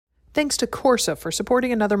Thanks to Corsa for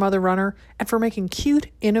supporting Another Mother Runner and for making cute,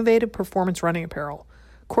 innovative performance running apparel.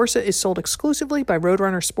 Corsa is sold exclusively by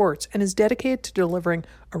Roadrunner Sports and is dedicated to delivering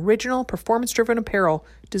original, performance-driven apparel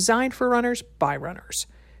designed for runners by runners.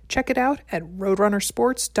 Check it out at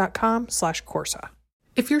roadrunnersports.com/Corsa.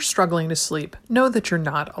 If you're struggling to sleep, know that you're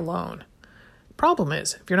not alone. Problem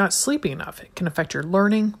is, if you're not sleeping enough, it can affect your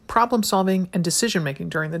learning, problem-solving, and decision-making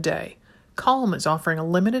during the day. Calm is offering a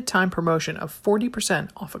limited-time promotion of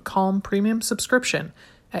 40% off a Calm premium subscription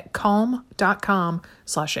at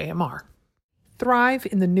calm.com/AMR. Thrive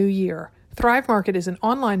in the new year. Thrive Market is an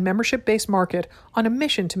online membership-based market on a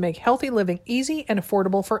mission to make healthy living easy and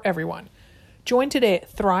affordable for everyone. Join today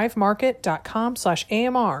at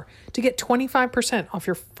thrivemarket.com/AMR to get 25% off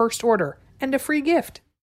your first order and a free gift.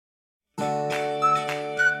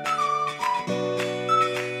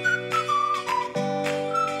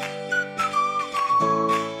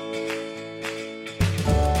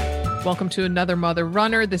 Welcome to Another Mother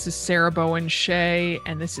Runner. This is Sarah Bowen Shea,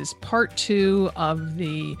 and this is part 2 of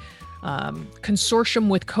the consortium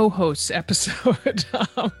with co-hosts episode,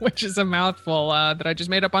 which is a mouthful that I just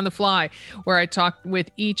made up on the fly, where I talked with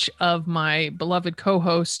each of my beloved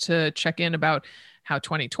co-hosts to check in about how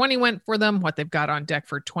 2020 went for them, what they've got on deck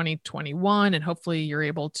for 2021, and hopefully you're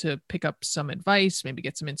able to pick up some advice, maybe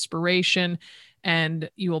get some inspiration, and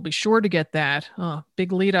you will be sure to get that.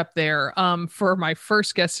 Big lead up there for my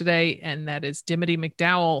first guest today, and that is Dimity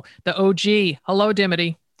McDowell, the OG. Hello,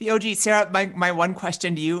 Dimity. The OG. Sarah, my one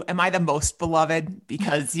question to you, am I the most beloved?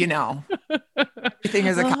 Because, you know, everything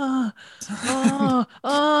is a...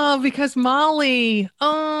 because Molly.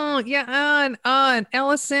 And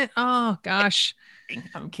Ellison. Oh, gosh.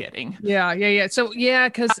 I'm kidding. Yeah. So, yeah,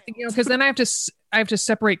 because then I have to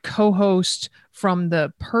separate co-host from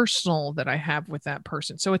the personal that I have with that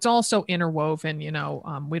person. So it's also interwoven, we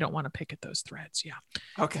don't want to pick at those threads. Yeah.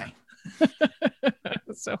 Okay.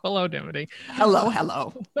 So hello, Dimity.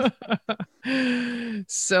 Hello.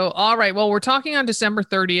 So, all right. Well, we're talking on December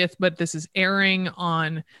 30th, but this is airing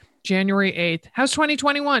on January 8th. How's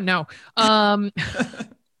 2021? No.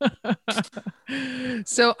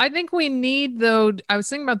 So I think we need, though, I was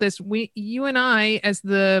thinking about this. You and I, as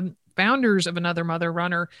the founders of Another Mother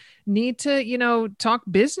Runner, need to, talk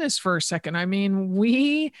business for a second. I mean,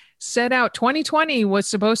 we set out 2020 was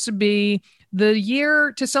supposed to be the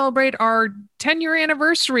year to celebrate our 10-year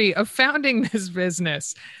anniversary of founding this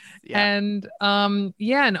business. Yeah. And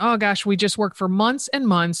and oh gosh, we just worked for months and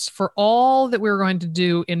months for all that we were going to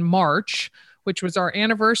do in March, which was our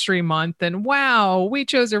anniversary month. And wow, we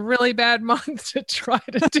chose a really bad month to try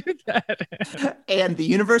to do that. And the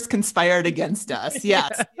universe conspired against us.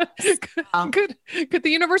 Yes. Could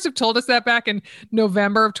the universe have told us that back in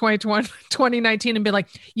November of 2019 and been like,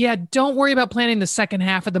 yeah, don't worry about planning the second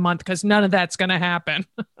half of the month because none of that's going to happen.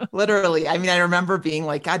 Literally. I mean, I remember being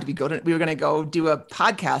like, God, we were going to go do a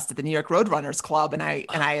podcast at the New York Roadrunners Club. And I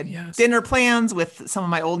had dinner plans with some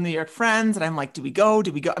of my old New York friends. And I'm like, do we go?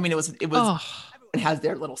 I mean, it was, everyone has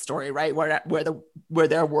their little story, right? Where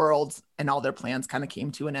their worlds and all their plans kind of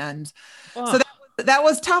came to an end. So that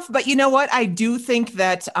was tough. But you know what? I do think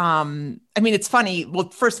that, I mean, it's funny. Well,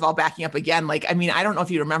 first of all, backing up again, I don't know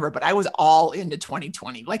if you remember, but I was all into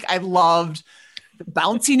 2020. I loved the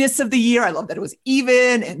bounciness of the year. I loved that it was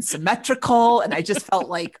even and symmetrical. And I just felt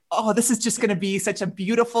like, oh, this is just going to be such a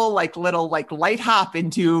beautiful, little light hop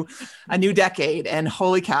into a new decade. And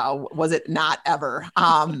holy cow, was it not ever?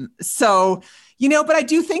 But I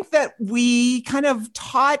do think that we kind of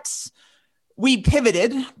we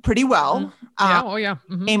pivoted pretty well.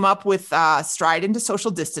 Mm-hmm. Came up with stride into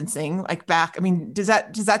social distancing, back. I mean, does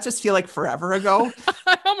that just feel like forever ago?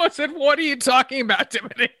 I almost said, what are you talking about,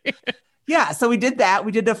 Timothy? Yeah. So we did that.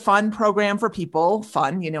 We did a fun program for people,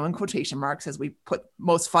 fun, in quotation marks, as we put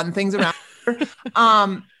most fun things around.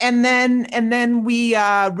 And then we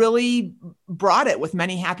really brought it with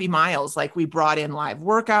many happy miles. We brought in live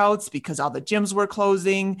workouts because all the gyms were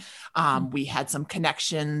closing. We had some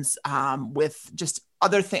connections with just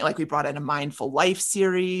other things. We brought in a Mindful Life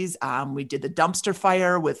series. We did the dumpster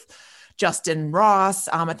fire with Justin Ross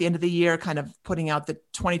at the end of the year, kind of putting out the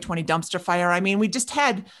 2020 dumpster fire. I mean, we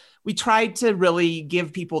tried to really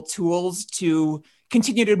give people tools to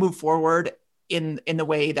continue to move forward in the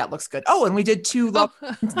way that looks good. Oh, and we did 2 love.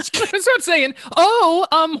 That's what I'm saying.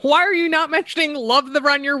 Why are you not mentioning Love the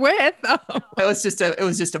Run You're With? It was just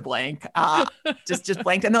a blank, just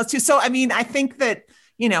blanked on those 2. So, I mean, I think that,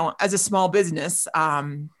 as a small business,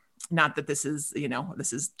 not that this is,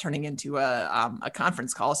 this is turning into a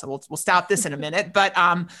conference call. So we'll stop this in a minute, but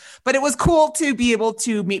it was cool to be able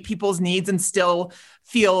to meet people's needs and still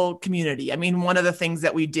feel community. I mean, one of the things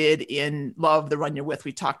that we did in Love the Run You're With,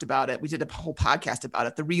 we talked about it. We did a whole podcast about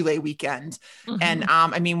it, the relay weekend. And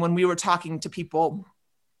I mean, when we were talking to people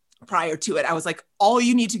prior to it, I was like, all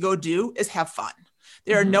you need to go do is have fun.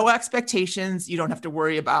 There are no expectations. You don't have to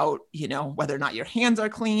worry about, whether or not your hands are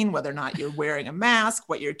clean, whether or not you're wearing a mask,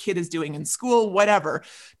 what your kid is doing in school, whatever.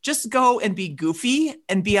 Just go and be goofy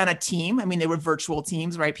and be on a team. I mean, they were virtual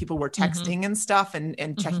teams, right? People were texting and stuff and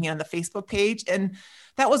checking in on the Facebook page. And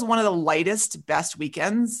that was one of the lightest, best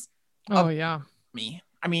weekends. Oh, yeah. Me.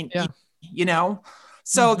 I mean,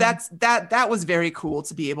 so that was very cool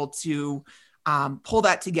to be able to pull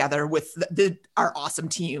that together with our awesome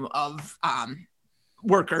team of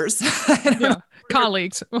workers,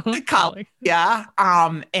 colleagues. Yeah.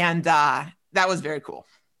 And that was very cool.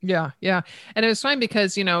 Yeah. Yeah. And it was fine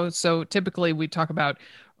because, so typically we talk about,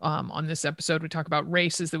 on this episode, we talk about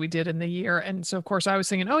races that we did in the year. And so of course I was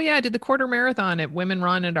thinking, oh yeah, I did the quarter marathon at Women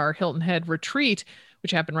Run at our Hilton Head retreat, which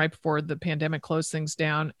happened right before the pandemic closed things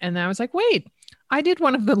down. And I was like, wait, I did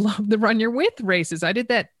one of the Love the Run You're With races. I did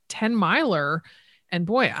that 10 miler and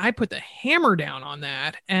boy, I put the hammer down on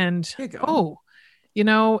that. And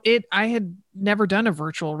I had never done a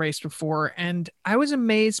virtual race before, and I was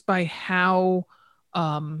amazed by how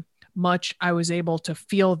much I was able to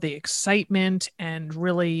feel the excitement and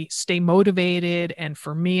really stay motivated. And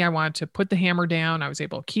for me, I wanted to put the hammer down. I was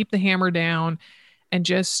able to keep the hammer down and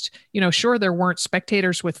just, sure, there weren't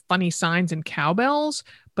spectators with funny signs and cowbells,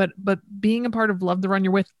 but being a part of Love the Run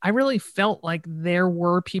You're With, I really felt like there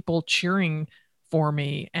were people cheering for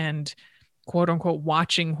me and quote unquote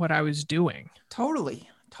watching what I was doing. Totally.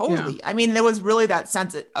 Yeah. I mean, there was really that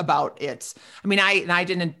sense about it. I mean, I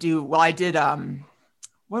didn't do, well, I did,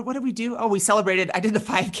 what did we do? Oh, I did the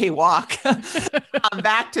 5K walk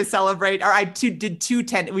back to celebrate, or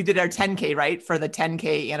we did our 10K, right? For the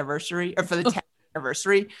 10K anniversary or for the 10th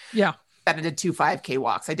anniversary. Yeah. Then I did 2 5K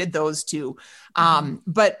walks. I did those too.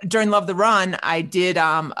 But during Love the Run, I did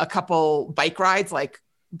a couple bike rides, like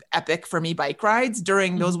epic for me bike rides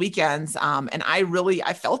during those weekends. And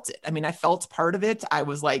I felt it. I mean, I felt part of it. I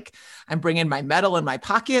was like, I'm bringing my medal in my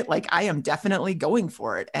pocket. Like I am definitely going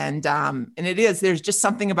for it. And there's just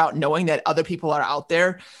something about knowing that other people are out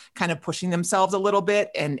there kind of pushing themselves a little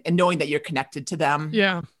bit and knowing that you're connected to them.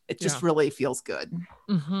 Yeah. It just really feels good.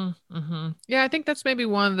 Yeah. I think that's maybe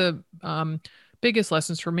one of the, biggest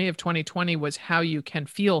lessons for me of 2020 was how you can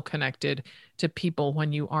feel connected to people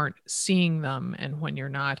when you aren't seeing them and when you're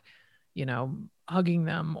not, hugging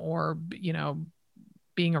them or,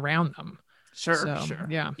 being around them. Sure.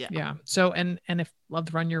 Yeah. So, and if Love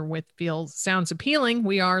the Run You're With sounds appealing,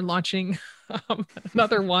 we are launching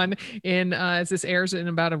another one as this airs in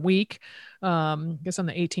about a week. I guess on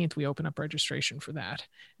the 18th, we open up registration for that.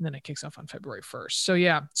 And then it kicks off on February 1st. So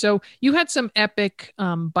yeah. So you had some epic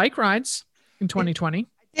bike rides in 2020.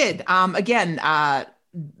 I did. Again,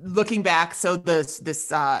 looking back, so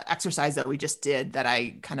this exercise that we just did that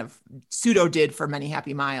I kind of pseudo did for Many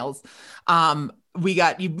Happy Miles,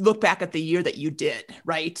 you look back at the year that you did,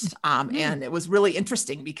 right? And it was really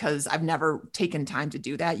interesting because I've never taken time to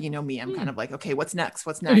do that. You know me, I'm kind of like, okay, what's next?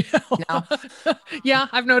 Yeah,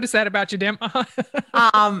 I've noticed that about you, Dim.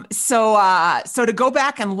 So to go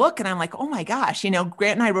back and look, and I'm like, oh my gosh,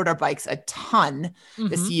 Grant and I rode our bikes a ton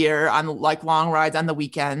this year on like long rides on the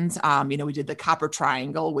weekends. We did the Copper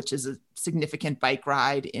Triangle, which is a significant bike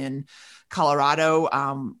ride in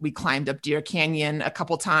Colorado. We climbed up Deer Canyon a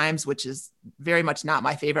couple times, which is very much not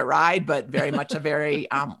my favorite ride, but very much a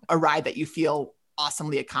ride that you feel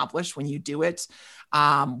awesomely accomplished when you do it.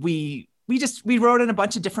 We rode in a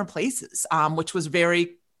bunch of different places, which was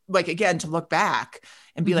very, like, again, to look back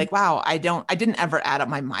and be like, wow, I didn't ever add up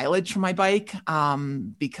my mileage for my bike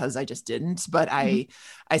because I just didn't. But I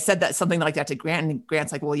said that something like that to Grant, and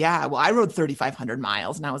Grant's like, well, I rode 3,500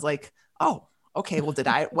 miles. And I was like, oh, okay, well,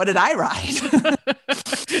 what did I ride?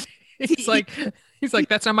 He's like,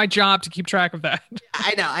 that's not my job to keep track of that.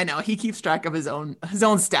 I know. He keeps track of his own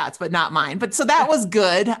stats, but not mine. But so that was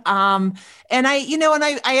good. And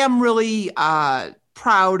I am really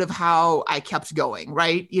proud of how I kept going,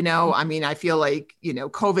 right? I mean, I feel like,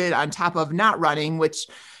 COVID on top of not running, which,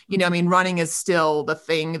 running is still the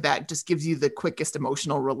thing that just gives you the quickest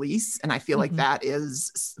emotional release. And I feel like that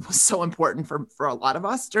was so important for a lot of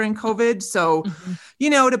us during COVID. So,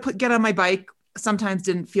 to get on my bike sometimes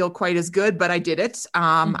didn't feel quite as good, but I did it.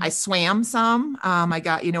 I swam some. I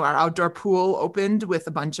got, our outdoor pool opened with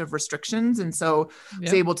a bunch of restrictions. And so I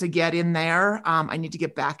was able to get in there. I need to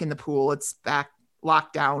get back in the pool. It's back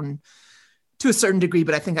locked down to a certain degree,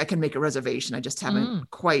 but I think I can make a reservation. I just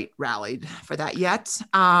haven't quite rallied for that yet.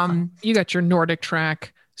 You got your Nordic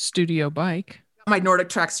Track studio bike. My Nordic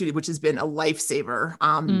Track studio, which has been a lifesaver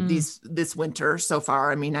this winter so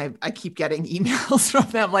far. I mean, I keep getting emails from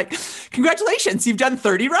them like, congratulations, you've done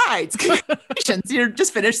 30 rides. Congratulations, you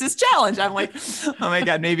just finished this challenge. I'm like, oh my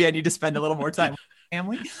God, maybe I need to spend a little more time with my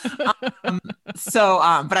family.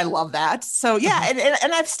 But I love that. So yeah,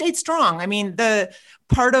 and I've stayed strong. I mean, the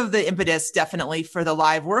part of the impetus definitely for the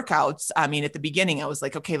live workouts. I mean, at the beginning I was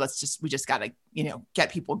like, okay, we just got to,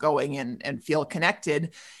 get people going and feel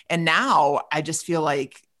connected. And now I just feel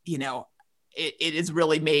like, it is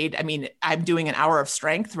really made. I mean, I'm doing an hour of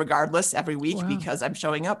strength regardless every week because I'm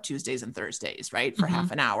showing up Tuesdays and Thursdays, right? For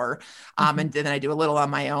half an hour. And then I do a little on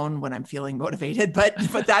my own when I'm feeling motivated, but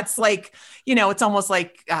that's like, it's almost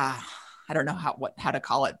like, I don't know how to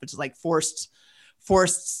call it, but it's like forced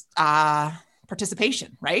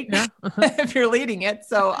participation, right? Yeah. If you're leading it.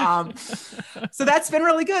 So that's been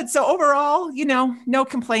really good. So overall, no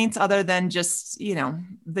complaints other than just,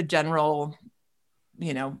 the general,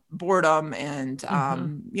 boredom and,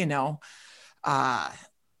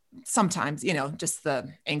 sometimes, just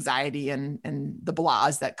the anxiety and the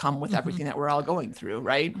blahs that come with everything that we're all going through.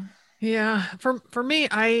 Right. Yeah. For me,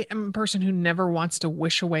 I am a person who never wants to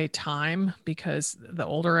wish away time, because the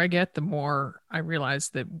older I get, the more I realize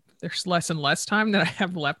that there's less and less time that I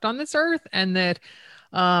have left on this earth. And that,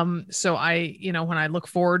 so I, when I look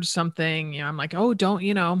forward to something, I'm like, oh, don't,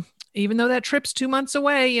 even though that trip's 2 months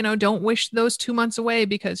away, don't wish those 2 months away,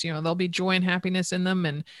 because, there'll be joy and happiness in them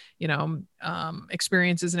and,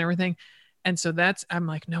 experiences and everything. And so I'm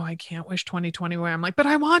like, no, I can't wish 2020 away. I'm like, but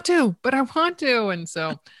I want to. And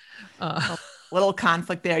so, little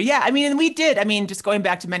conflict there. Yeah. I mean, and we did, just going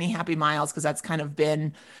back to Many Happy Miles, cause that's kind of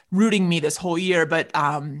been rooting me this whole year, but,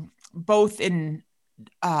 both in,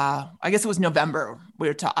 I guess it was November,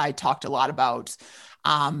 I talked a lot about,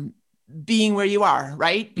 being where you are,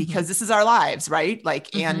 right? Because this is our lives, right?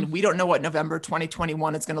 Like, and we don't know what November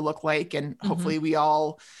 2021 is going to look like. And hopefully we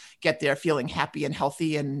all get there feeling happy and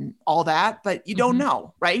healthy and all that, but you don't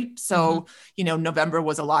know, right? So, November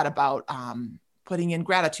was a lot about, putting in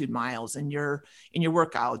gratitude miles in your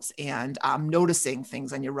workouts and, noticing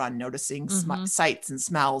things on your run, noticing sights and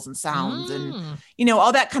smells and sounds and,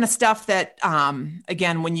 all that kind of stuff that,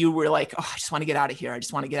 again, when you were like, oh, I just want to get out of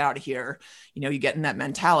here. You get in that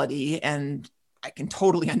mentality, and I can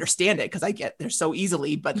totally understand it because I get there so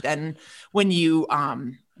easily. But then when you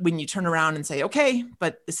turn around and say, okay,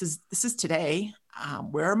 but this is today,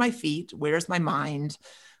 where are my feet? Where's my mind?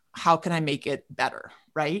 How can I make it better?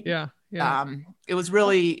 Right. Yeah. It was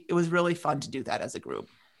really fun to do that as a group.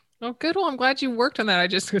 Oh, good. Well, I'm glad you worked on that. I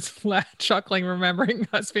just was chuckling, remembering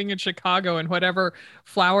us being in Chicago and whatever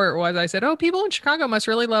flower it was. I said, oh, people in Chicago must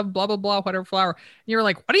really love blah, blah, blah, whatever flower. And you were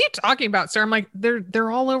like, what are you talking about, sir? I'm like,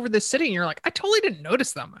 they're all over the city. And you're like, I totally didn't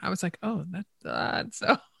notice them. I was like, oh, that's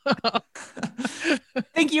so. I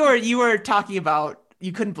think you were talking about,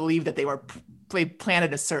 you couldn't believe that they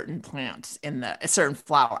planted a certain plant in a certain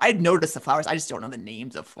flower. I'd noticed the flowers. I just don't know the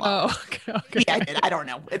names of flowers. Oh, okay. Yeah, I did. I don't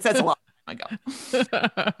know. It says a lot.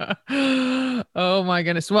 Oh my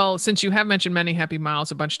goodness. Well, since you have mentioned Many Happy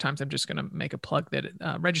Miles a bunch of times, I'm just going to make a plug that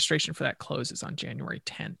registration for that closes on January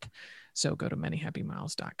 10th. So go to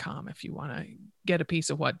manyhappymiles.com if you want to get a piece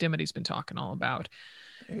of what Dimity's been talking all about.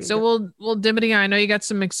 So we'll Dimity, I know you got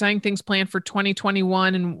some exciting things planned for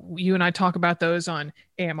 2021, and you and I talk about those on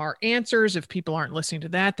AMR Answers. If people aren't listening to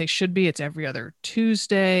that, they should be. It's every other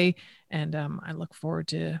Tuesday. And I look forward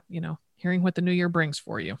to, hearing what the new year brings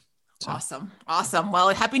for you. So. Awesome. Well,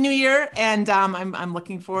 Happy New Year. And I'm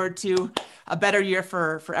looking forward to a better year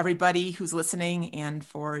for everybody who's listening, and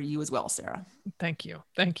for you as well, Sarah. Thank you.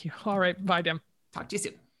 All right. Bye, Dim. Talk to you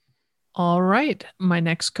soon. All right. My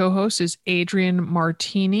next co-host is Adrienne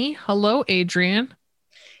Martini. Hello, Adrienne.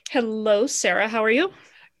 Hello, Sarah. How are you?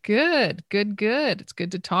 Good. It's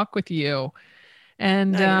good to talk with you.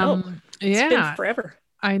 And it's been forever.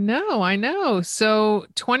 I know. So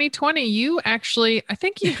 2020, you actually, I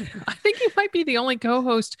think you might be the only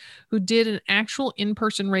co-host who did an actual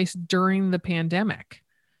in-person race during the pandemic.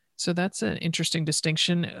 So that's an interesting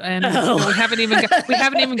distinction. And we haven't even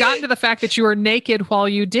gotten to the fact that you were naked while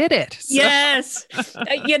you did it. So. Yes.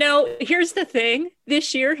 Here's the thing.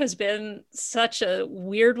 this year has been such a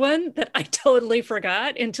weird one that I totally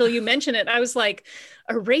forgot until you mentioned it. I was like,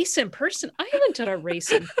 a race in person? I haven't done a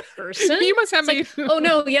race in person. You must have me. Like, oh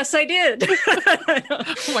no, yes, I did.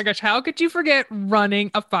 Oh my gosh, how could you forget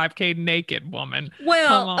running a 5K naked, woman?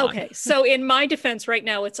 Well, okay. So in my defense right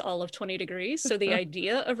now, it's all of 20 degrees. So the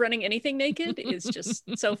idea of running anything naked is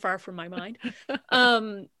just so far from my mind.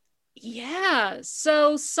 Yeah.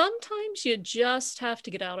 So sometimes you just have to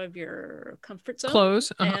get out of your comfort zone.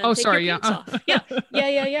 Clothes. Oh, sorry. Yeah. Off. Yeah.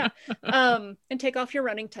 And take off your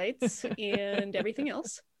running tights and everything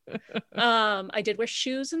else. I did wear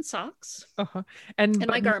shoes and socks and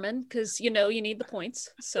my Garmin because you need the points.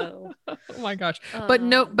 So oh my gosh. But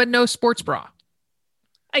no sports bra.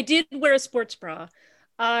 I did wear a sports bra.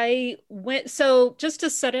 I went, so just to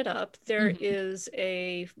set it up, there is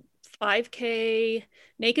a 5K,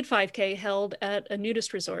 naked 5K held at a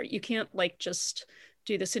nudist resort. You can't like just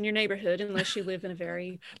do this in your neighborhood unless you live in a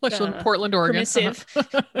very unless you live in Portland, Oregon. Permissive.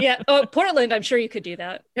 Yeah. Oh, Portland, I'm sure you could do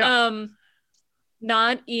that. Yeah.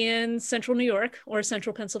 Not in central New York or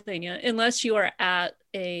central Pennsylvania, unless you are at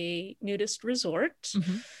a nudist resort.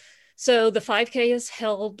 So the 5K is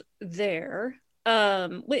held there.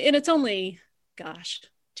 And it's only,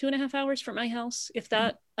 2.5 hours from my house, if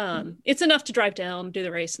that. It's enough to drive down, do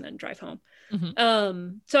the race, and then drive home.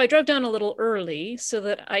 So I drove down a little early so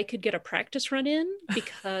that I could get a practice run in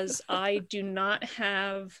because I do not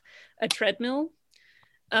have a treadmill.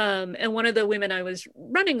 And one of the women I was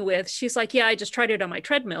running with, she's like, yeah, I just tried it on my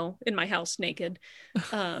treadmill in my house naked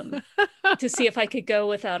to see if I could go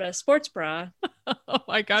without a sports bra. Oh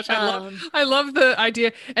my gosh. I love the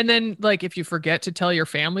idea. And then like, if you forget to tell your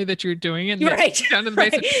family that you're doing it, right, down in the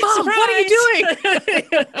basement, Mom, surprise! What are you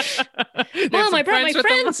doing? Mom, I brought my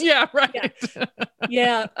friends. Yeah, right.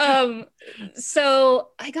 Yeah. So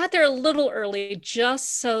I got there a little early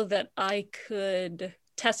just so that I could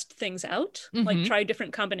test things out, like try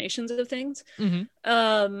different combinations of things.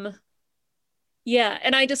 Yeah,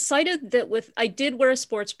 and I decided that I did wear a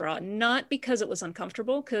sports bra, not because it was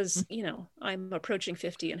uncomfortable, because I'm approaching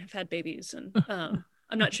 50 and have had babies, and I'm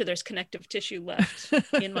not sure there's connective tissue left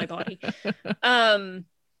in my body.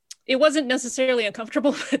 It wasn't necessarily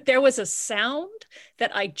uncomfortable, but there was a sound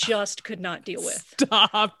that I just could not deal with.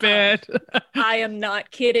 Stop it. I am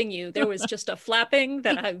not kidding you. There was just a flapping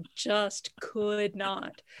that I just could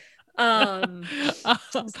not. So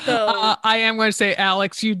I am going to say,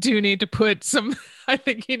 Alex, you do need to put some, I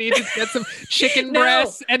think you need to get some chicken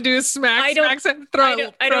breasts and do smacks and throw.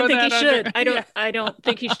 I don't think he should. I don't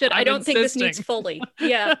think he should. I don't think this needs Foley.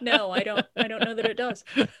 Yeah, no, I don't know that it does.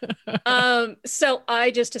 So I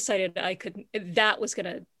just decided that was going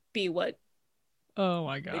to be what, oh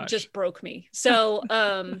my gosh, it just broke me. So,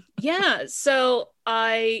 yeah, so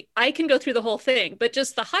I can go through the whole thing, but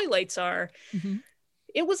just the highlights are,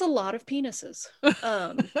 it was a lot of penises.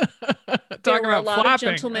 There were a lot of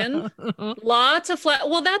gentlemen, lots of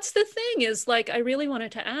well, that's the thing is like, I really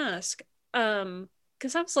wanted to ask,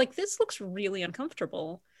 because I was like, this looks really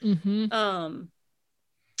uncomfortable.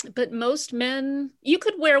 But most men, you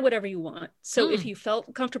could wear whatever you want. So if you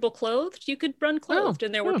felt comfortable clothed, you could run clothed.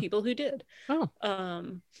 And there were people who did.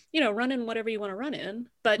 Run in whatever you want to run in,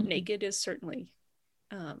 but naked is certainly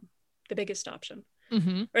the biggest option.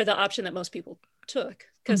 Or the option that most people took,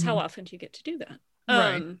 because how often do you get to do that?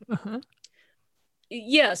 Right.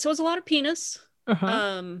 Yeah, so it was a lot of penis.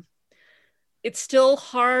 It's still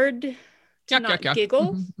hard to not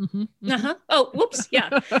giggle. Oh, whoops.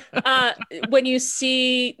 Yeah. When you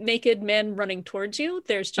see naked men running towards you,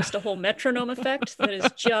 there's just a whole metronome effect that is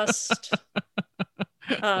just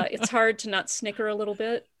it's hard to not snicker a little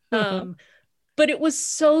bit. But it was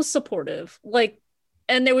so supportive.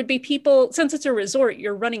 And there would be people, since it's a resort,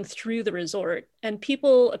 you're running through the resort, and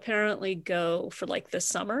people apparently go for like the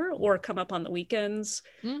summer or come up on the weekends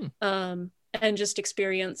and just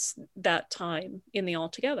experience that time in the all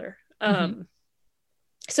together.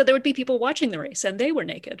 So there would be people watching the race and they were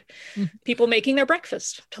naked. People making their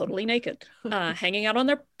breakfast, totally naked. Hanging out on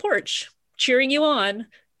their porch, cheering you on,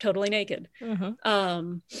 totally naked.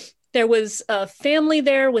 There was a family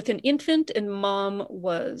there with an infant, and mom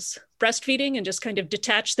was breastfeeding and just kind of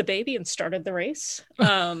detached the baby and started the race.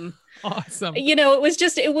 Awesome.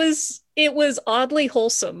 It was oddly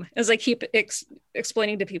wholesome, as I keep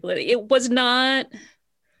explaining to people. It was not,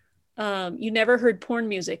 you never heard porn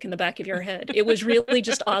music in the back of your head. It was really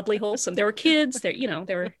just oddly wholesome. There were kids there,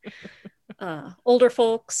 there were older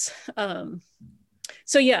folks.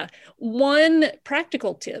 So yeah, one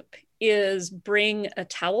practical tip is bring a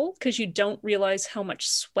towel, because you don't realize how much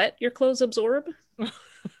sweat your clothes absorb.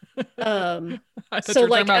 So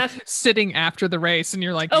like sitting after the race and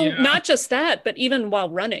you're like, not just that, but even while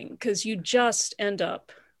running, because you just end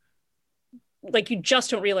up like, you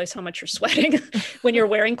just don't realize how much you're sweating when you're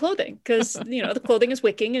wearing clothing, because the clothing is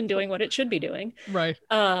wicking and doing what it should be doing. Right.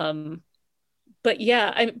 But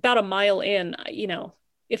yeah, I'm about a mile in,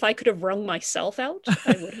 if I could have wrung myself out,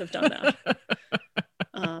 I would have done that.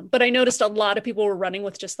 But I noticed a lot of people were running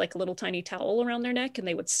with just like a little tiny towel around their neck, and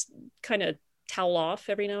they would kind of towel off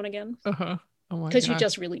every now and again. Uh-huh. Because you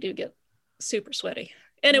just really do get super sweaty.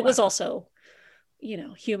 And it was also,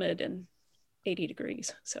 humid and 80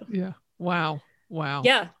 degrees. So yeah. Wow.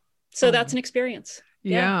 Yeah. So that's an experience.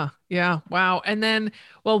 Yeah. Wow. And then,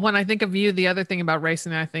 well, when I think of you, the other thing about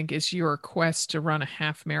racing, I think, is your quest to run a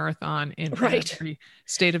half marathon in every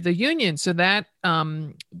state of the union. So that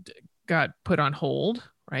got put on hold,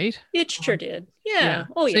 right? It sure did. Yeah.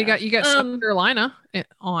 Oh, yeah. So you got South Carolina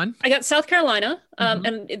on. I got South Carolina,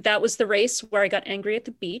 and that was the race where I got angry at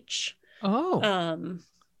the beach. Oh.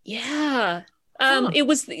 Yeah. It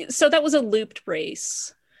was so that was a looped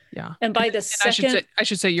race. Yeah. And by the second, I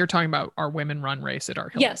should say you're talking about our women run race at our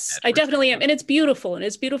hill. Yes, I definitely am. And it's beautiful, and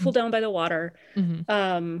it's beautiful down by the water.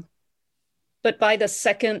 Mm-hmm. But by the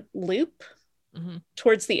second loop,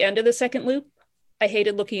 towards the end of the second loop, I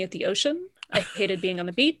hated looking at the ocean. I hated being on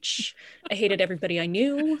the beach. I hated everybody I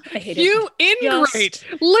knew. I hated you ingrate.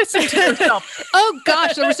 Listen to yourself. Oh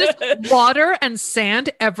gosh, there was just water and sand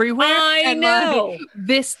everywhere. I know.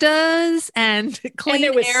 Vistas and clean and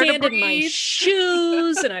there was air sand in my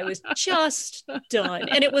shoes, and I was just done.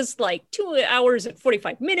 And it was like 2 hours and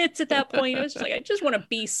 45 minutes at that point. I was just like, I just want to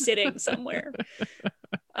be sitting somewhere.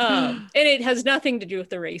 And it has nothing to do with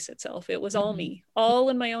the race itself. It was all me, all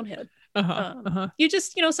in my own head. You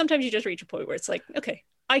just, sometimes you just reach a point where it's like, okay,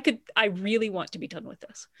 I really want to be done with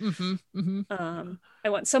this. I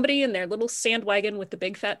want somebody in their little sand wagon with the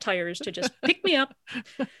big fat tires to just pick me up,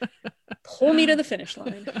 pull me to the finish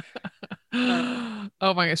line.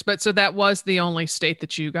 Oh my gosh. But so that was the only state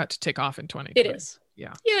that you got to tick off in 2020. It is.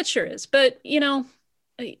 Yeah, it sure is. But,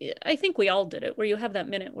 I think we all did it, where you have that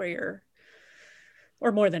minute where you're,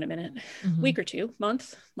 or more than a minute, week or two,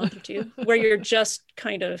 month or two, where you're just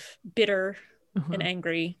kind of bitter and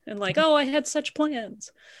angry and like, oh, I had such plans.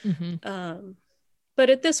 But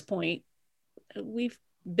at this point, we've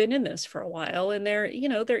been in this for a while, and there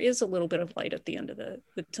is a little bit of light at the end of the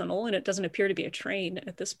tunnel, and it doesn't appear to be a train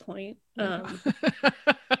at this point.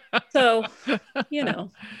 So,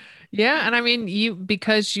 Yeah, and I mean,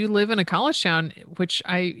 because you live in a college town, which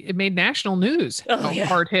it made national news how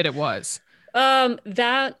hard hit it was.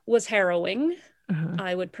 That was harrowing.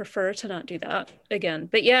 I would prefer to not do that again.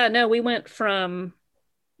 But yeah, no, we went from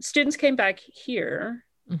students came back here.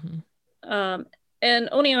 And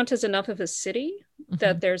Oneonta is enough of a city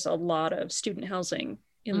that there's a lot of student housing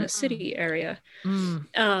in the city area.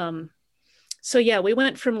 So yeah, we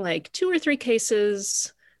went from like 2 or 3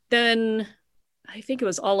 cases. Then I think it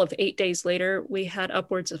was all of 8 days later, we had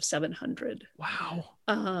upwards of 700. Wow.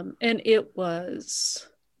 And it was...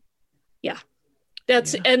 Yeah,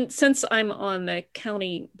 and since I'm on the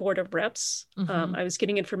county board of reps, I was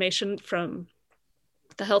getting information from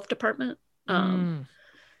the health department. And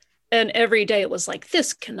every day it was like,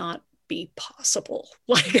 this cannot be possible.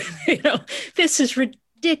 Like, this is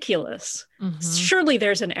ridiculous. Surely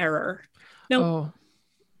there's an error. No.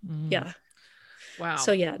 Yeah. Wow.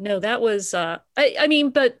 So yeah, no, that was, I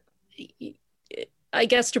mean, but I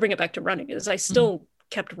guess to bring it back to running is I still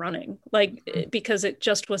kept running, like, because it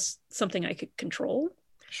just was something I could control.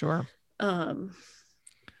 Sure. And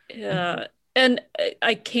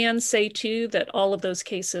I can say too that all of those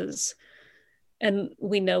cases, and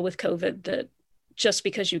we know with COVID that just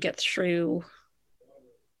because you get through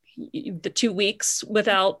the 2 weeks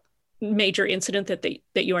without major incident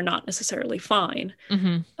that you are not necessarily fine.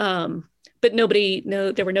 But there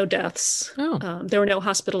were no deaths. There were no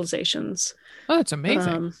hospitalizations. Oh, that's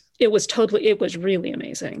amazing. It was really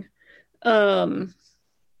amazing. Wow.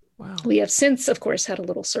 We have since, of course, had a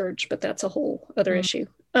little surge, but that's a whole other issue.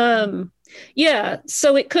 Yeah,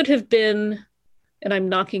 so it could have been, and I'm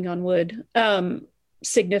knocking on wood,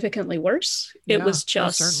 significantly worse. It was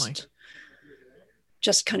just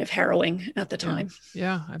kind of harrowing at the time.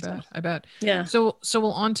 Yeah, I bet. Yeah. So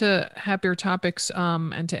we'll on to happier topics,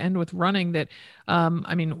 and to end with running that,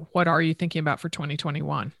 I mean, what are you thinking about for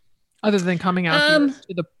 2021? Other than coming out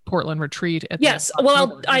to the Portland retreat at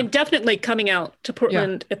I'm definitely coming out to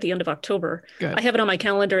Portland at the end of October. Good. I have it on my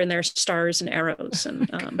calendar, and there's stars and arrows, and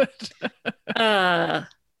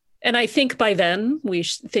and I think by then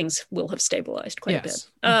things will have stabilized quite a bit.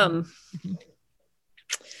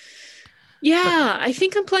 Yeah, I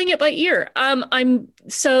think I'm playing it by ear.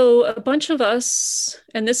 So a bunch of us,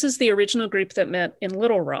 and this is the original group that met in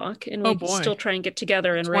Little Rock, and we still try and get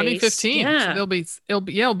together and 2015. race. Yeah, so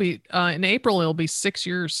it'll be in April. It'll be 6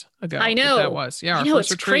 years ago. I know that was I know,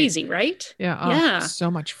 it's crazy, right? Yeah, so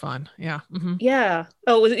much fun. Yeah, yeah.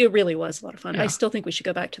 Oh, it really was a lot of fun. Yeah. I still think we should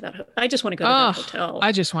go back to that. I just want to go to that hotel.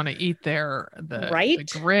 I just want to eat there. The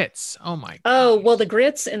grits. Oh my god. Oh well, the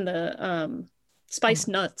grits and the spiced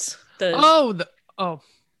nuts. The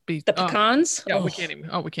pecans. Yeah, we can't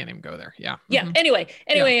even go there. Yeah. Yeah. Anyway.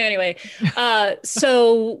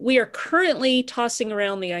 So we are currently tossing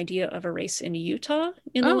around the idea of a race in Utah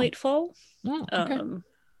in the late fall. Oh, okay.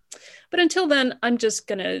 But until then, I'm just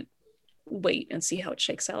gonna wait and see how it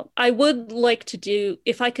shakes out. I would like to do,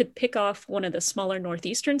 if I could pick off one of the smaller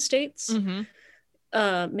northeastern states,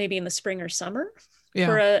 maybe in the spring or summer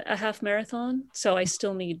for a half marathon. So I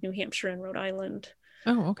still need New Hampshire and Rhode Island.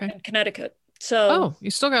 Oh, okay. And Connecticut. So you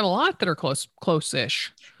still got a lot that are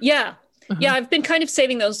close-ish. Yeah. Yeah, I've been kind of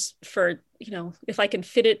saving those for, if I can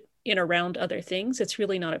fit it in around other things, it's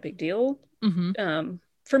really not a big deal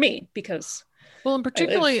for me because and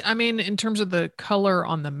particularly, I mean, in terms of the color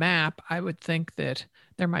on the map, I would think that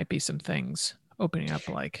there might be some things opening up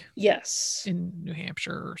like in New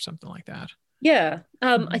Hampshire or something like that. Yeah.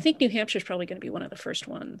 I think New Hampshire is probably going to be one of the first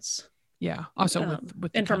ones. Yeah. Also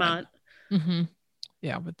with in Vermont.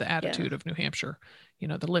 Yeah, with the attitude of New Hampshire,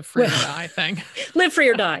 the live free or die thing. Live free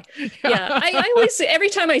or die. Yeah. I always, every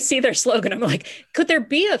time I see their slogan, I'm like, could there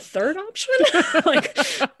be a third option? Like,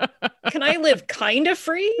 can I live kind of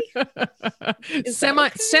free?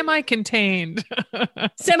 Semi-contained.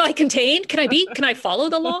 Semi-contained? Can I follow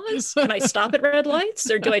the laws? Can I stop at red lights?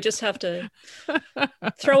 Or do I just have to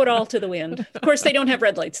throw it all to the wind? Of course, they don't have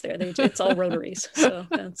red lights there. It's all rotaries. So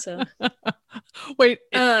that's... Wait,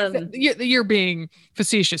 you're being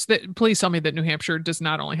facetious. Please tell me that New Hampshire does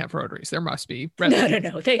not only have rotaries. There must be red lights.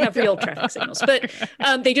 No. They have real traffic signals. But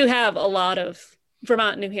they do have a lot of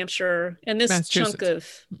Vermont, New Hampshire, and this chunk of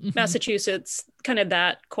Massachusetts, kind of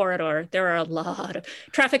that corridor. There are a lot of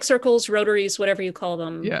traffic circles, rotaries, whatever you call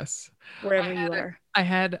them. Yes. Wherever you are. I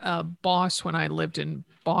had a boss when I lived in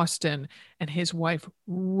Boston, and his wife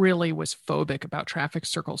really was phobic about traffic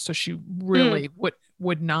circles. So she really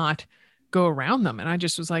would not go around them. And I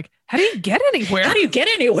just was like, how do you get anywhere? How do you get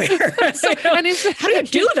anywhere? How do you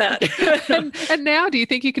do that? and now do you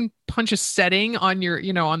think you can punch a setting on your,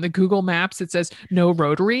 on the Google Maps that says no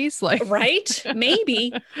rotaries? Like, right?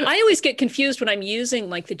 Maybe. I always get confused when I'm using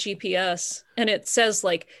like the GPS and it says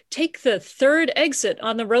like, take the third exit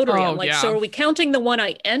on the rotary. I'm like, so are we counting the one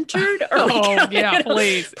I entered? Or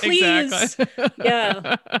please. Exactly.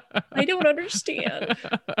 Yeah. I don't understand.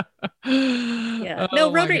 Yeah.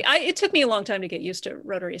 No, rotary. It took me a long time to get used to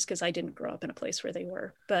rotaries because I didn't grow up in a place where they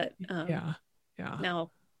were. But now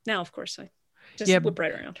of course I just whip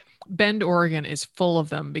right around. Bend, Oregon is full of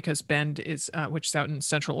them because Bend is, which is out in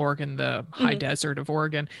Central Oregon, the high desert of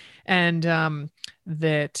Oregon, and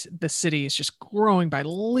that the city is just growing by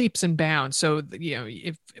leaps and bounds. So,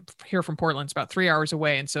 if here from Portland, it's about 3 hours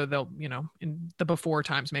away. And so they'll, in the before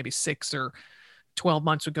times, maybe 6 or 12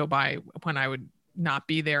 months would go by when I would not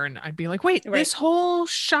be there, and I'd be like, wait, this whole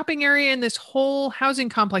shopping area and this whole housing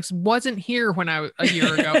complex wasn't here when a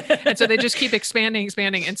year ago. And so they just keep expanding,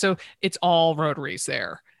 and so it's all rotaries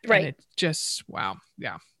there, right? And it just wow.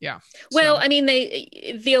 Well, I mean,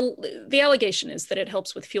 the allegation is that it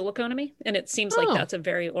helps with fuel economy, and it seems like that's a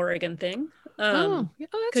very Oregon thing. That's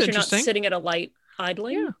because you're not sitting at a light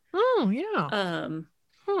idling.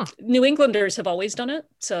 New Englanders have always done it,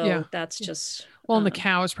 so that's just and the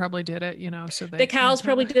cows probably did it, so the cows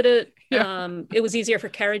probably did it. It was easier for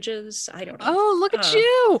carriages. I don't know. Oh, look at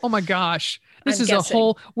you. Oh my gosh, this is a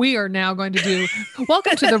whole, we are now going to do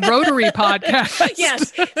welcome to the Rotary Podcast.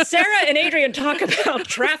 Yes, Sarah and Adrian talk about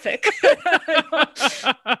traffic.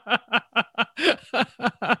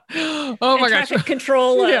 Oh my gosh, traffic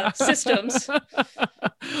control systems.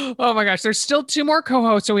 Oh my gosh, there's still 2 more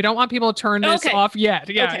co-hosts, so we don't want people to turn this off yet.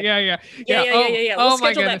 Yeah. We'll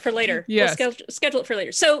schedule that for later. Yes. We'll schedule it for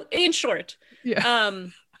later. So in short,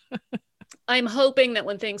 I'm hoping that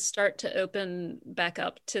when things start to open back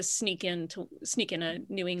up, to sneak in a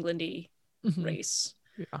New Englandy race.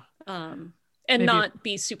 And maybe not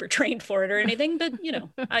be super trained for it or anything, but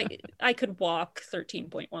I could walk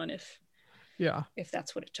 13.1 if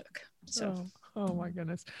that's what it took. So oh my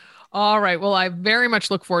goodness. All right. Well, I very much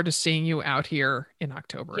look forward to seeing you out here in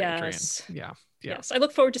October, yes. Adrian. Yes, I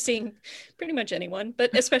look forward to seeing pretty much anyone,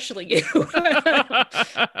 but especially you.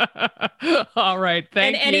 All right,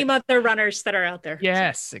 thank you. And any mother runners that are out there.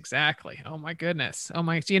 Yes, exactly. Oh my goodness.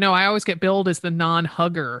 I always get billed as the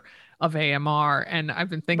non-hugger of AMR. And I've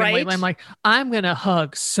been thinking lately, I'm like, I'm going to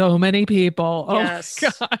hug so many people. Yes.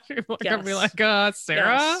 Oh my God. I'll be like,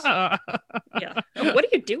 Sarah. Yes. Yeah. What are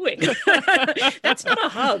you doing? That's not a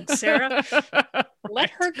hug, Sarah. Let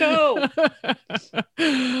her go.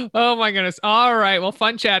 Oh my goodness. All right. Well,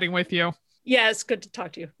 fun chatting with you. Yeah, it's good to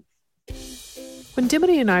talk to you. When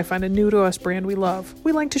Dimity and I find a new to us brand we love,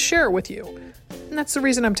 we like to share it with you. And that's the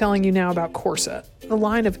reason I'm telling you now about Corsa, the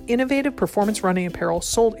line of innovative performance running apparel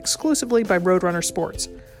sold exclusively by Roadrunner Sports.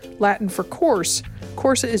 Latin for course,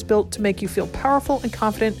 Corsa is built to make you feel powerful and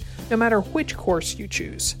confident no matter which course you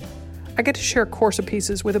choose. I get to share Corsa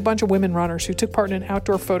pieces with a bunch of women runners who took part in an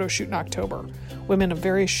outdoor photo shoot in October. Women of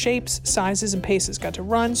various shapes, sizes, and paces got to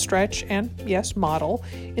run, stretch, and, yes, model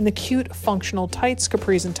in the cute, functional tights,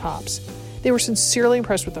 capris, and tops. They were sincerely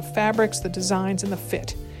impressed with the fabrics, the designs, and the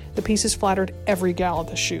fit. The pieces flattered every gal at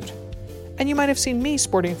the shoot. And you might have seen me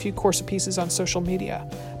sporting a few Corsa pieces on social media.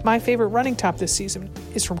 My favorite running top this season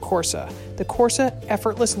is from Corsa, the Corsa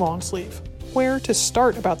Effortless Long Sleeve. Where to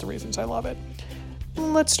start about the reasons I love it?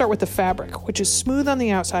 Let's start with the fabric, which is smooth on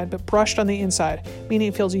the outside but brushed on the inside, meaning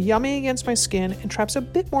it feels yummy against my skin and traps a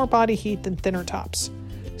bit more body heat than thinner tops.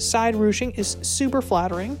 Side ruching is super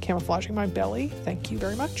flattering, camouflaging my belly, thank you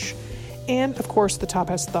very much. And of course the top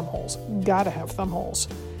has thumb holes, gotta have thumb holes.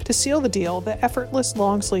 To seal the deal, the Effortless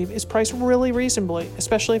Long Sleeve is priced really reasonably,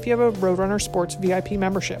 especially if you have a Roadrunner Sports VIP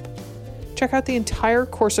membership. Check out the entire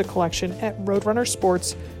Corsa collection at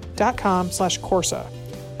roadrunnersports.com/Corsa.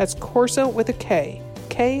 That's Corsa with a K,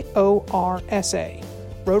 K-O-R-S-A.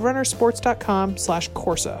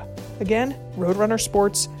 roadrunnersports.com/Corsa. Again,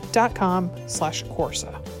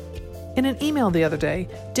 roadrunnersports.com/Corsa. In an email the other day,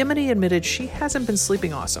 Dimity admitted she hasn't been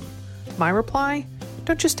sleeping awesome. My reply?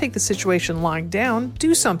 Don't just take the situation lying down,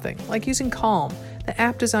 do something, like using Calm, the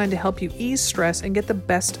app designed to help you ease stress and get the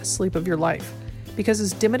best sleep of your life. Because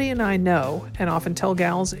as Dimity and I know, and often tell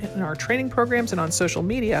gals in our training programs and on social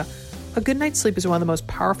media, a good night's sleep is one of the most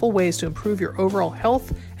powerful ways to improve your overall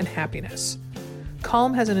health and happiness.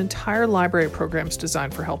 Calm has an entire library of programs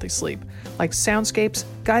designed for healthy sleep, like soundscapes,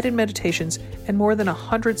 guided meditations, and more than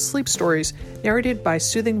 100 sleep stories narrated by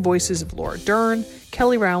soothing voices of Laura Dern,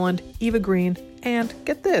 Kelly Rowland, Eva Green, and,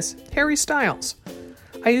 get this, Harry Styles.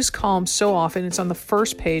 I use Calm so often it's on the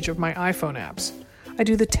first page of my iPhone apps. I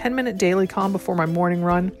do the 10-minute daily Calm before my morning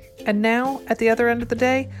run, and now, at the other end of the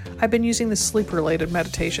day, I've been using the sleep-related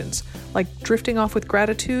meditations, like Drifting Off with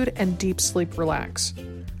Gratitude and Deep Sleep Relax.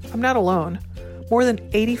 I'm not alone. More than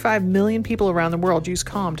 85 million people around the world use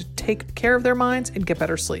Calm to take care of their minds and get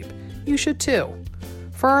better sleep. You should too.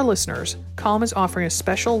 For our listeners, Calm is offering a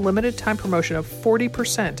special limited-time promotion of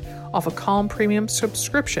 40% off a Calm Premium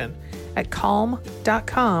subscription at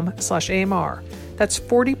calm.com/AMR. That's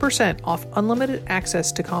 40% off unlimited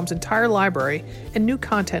access to Calm's entire library, and new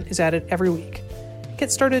content is added every week.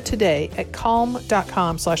 Get started today at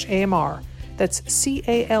calm.com/AMR. That's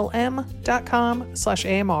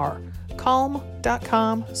calm.com/AMR.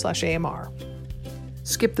 calm.com/AMR.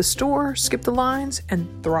 Skip the store, skip the lines, and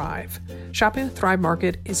thrive. Shopping with Thrive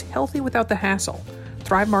Market is healthy without the hassle.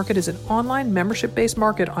 Thrive Market is an online membership-based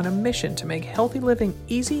market on a mission to make healthy living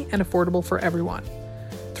easy and affordable for everyone.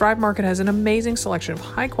 Thrive Market has an amazing selection of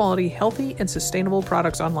high-quality, healthy, and sustainable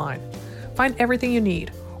products online. Find everything you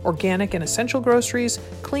need: organic and essential groceries,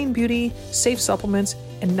 clean beauty, safe supplements,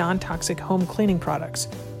 and non-toxic home cleaning products.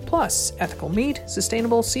 Plus, ethical meat,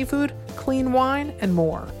 sustainable seafood, clean wine, and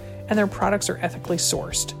more. And their products are ethically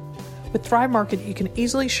sourced. With Thrive Market, you can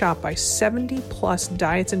easily shop by 70-plus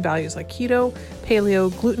diets and values like keto, paleo,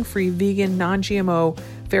 gluten-free, vegan, non-GMO,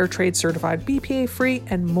 fair trade certified, BPA-free,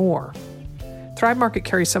 and more. Thrive Market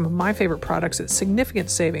carries some of my favorite products at significant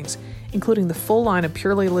savings, including the full line of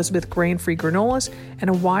Purely Elizabeth grain-free granolas and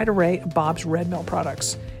a wide array of Bob's Red Mill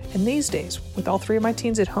products. And these days, with all three of my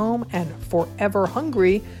teens at home and forever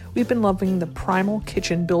hungry, we've been loving the Primal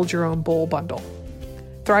Kitchen Build Your Own Bowl bundle.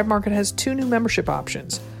 Thrive Market has 2 new membership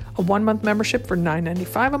options: a 1-month membership for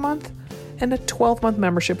 $9.95 a month and a 12-month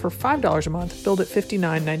membership for $5 a month, billed at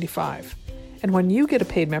 $59.95. And when you get a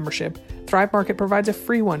paid membership, Thrive Market provides a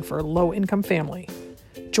free one for a low-income family.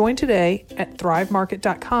 Join today at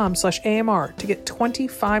thrivemarket.com/AMR to get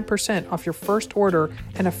 25% off your first order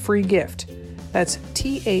and a free gift. That's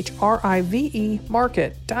THRIVE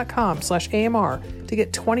market.com/AMR to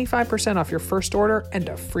get 25% off your first order and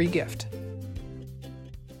a free gift.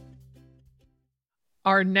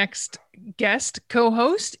 Our next guest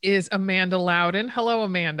co-host is Amanda Loudon. Hello,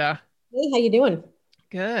 Amanda. Hey, how you doing?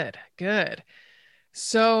 Good, good.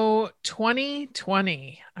 So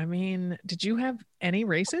 2020, I mean, did you have any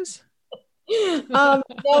races? No,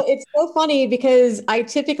 it's so funny because I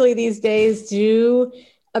typically these days do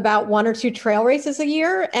about 1 or 2 trail races a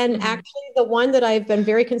year. And actually the one that I've been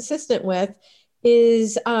very consistent with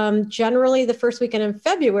is generally the first weekend in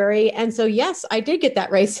February. And so, yes, I did get that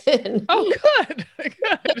race in. Oh, good.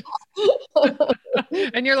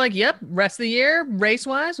 And you're like, yep, rest of the year,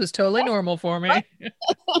 race-wise, was totally normal for me.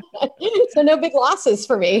 So no big losses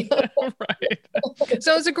for me. Right.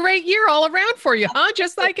 So it's a great year all around for you, huh?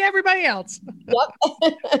 Just like everybody else. Yep.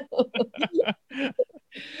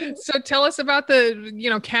 So tell us about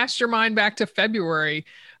cast your mind back to February.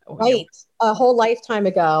 Right. A whole lifetime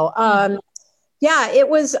ago. Yeah, it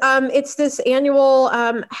was, it's this annual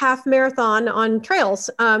half marathon on trails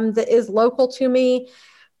that is local to me.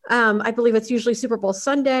 I believe it's usually Super Bowl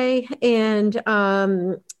Sunday, and it's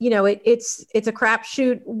a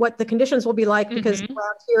crapshoot what the conditions will be like, because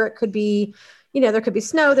around here it could be, there could be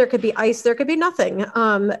snow, there could be ice, there could be nothing.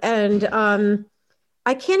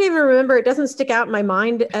 I can't even remember. It doesn't stick out in my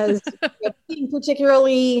mind as being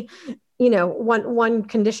particularly, one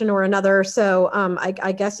condition or another. So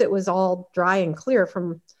I guess it was all dry and clear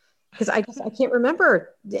because I can't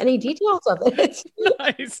remember any details of it.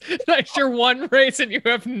 Nice. You're one race and you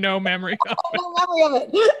have no memory of it. No memory of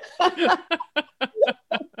it.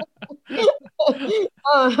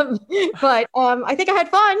 But I think I had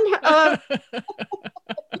fun.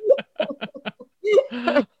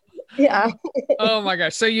 Yeah. Oh my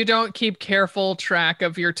gosh. So you don't keep careful track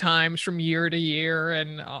of your times from year to year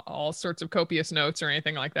and all sorts of copious notes or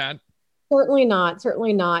anything like that? Certainly not.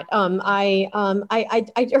 I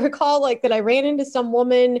recall that I ran into some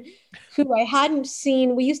woman who I hadn't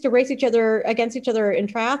seen. We used to race against each other in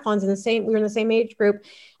triathlons we were in the same age group.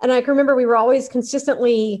 And I can remember we were always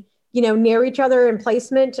consistently, near each other in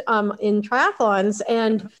placement in triathlons.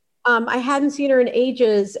 And I hadn't seen her in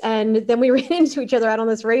ages. And then we ran into each other out on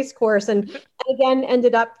this race course and again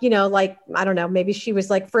ended up, I don't know, maybe she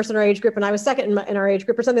was first in our age group and I was second in our age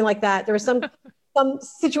group or something like that. There was some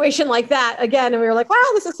situation like that again. And we were like, wow,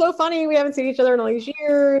 this is so funny. We haven't seen each other in all these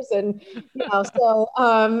years. And,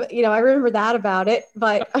 I remember that about it,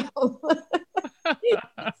 but that's about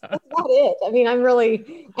it. I mean, I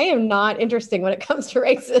am not interesting when it comes to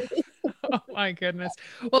races. Oh my goodness.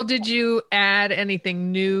 Well, did you add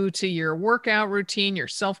anything new to your workout routine, your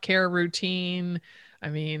self-care routine? I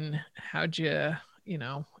mean, how'd you,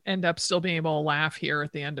 end up still being able to laugh here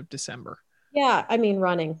at the end of December? Yeah. I mean,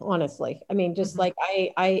 running, honestly. I mean, just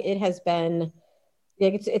it has been,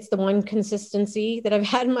 it's the one consistency that I've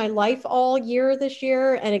had in my life all year this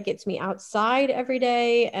year. And it gets me outside every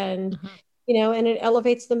day and, and it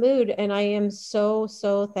elevates the mood. And I am so,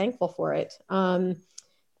 so thankful for it. I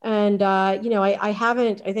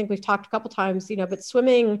think we've talked a couple times, but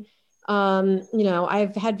swimming,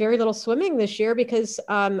 I've had very little swimming this year because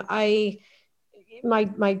my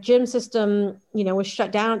gym system, was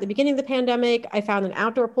shut down at the beginning of the pandemic. I found an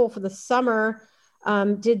outdoor pool for the summer,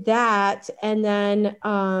 did that, and then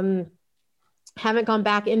haven't gone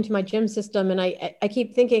back into my gym system. And I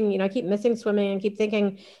keep thinking, I keep missing swimming and keep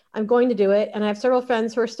thinking I'm going to do it. And I have several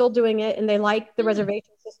friends who are still doing it and they like the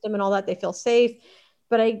reservation system and all that. They feel safe.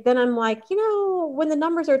 But I'm like, when the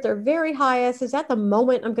numbers are at their very highest, is that the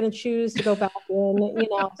moment I'm going to choose to go back in?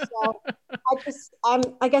 So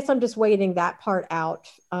I guess I'm just waiting that part out.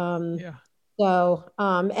 So,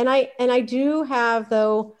 and I do have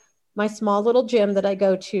though my small little gym that I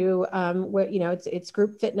go to, where it's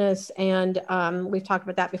group fitness, and we've talked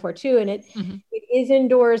about that before too. And it is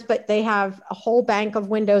indoors, but they have a whole bank of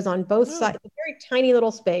windows on both sides, a very tiny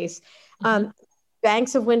little space.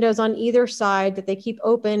 Banks of windows on either side that they keep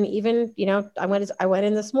open. Even, I went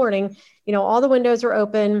in this morning, all the windows are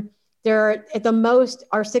open. There at the most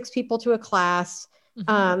are 6 people to a class.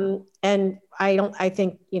 And I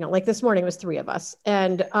think, like this morning was 3 of us,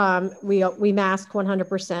 and we mask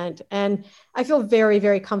 100%. And I feel very,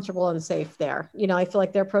 very comfortable and safe there. I feel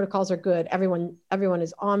like their protocols are good. Everyone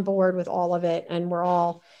is on board with all of it. And we're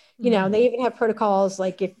all, they even have protocols.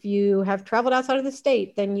 Like if you have traveled outside of the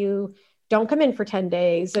state, then you don't come in for 10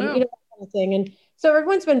 days and that kind of thing. And so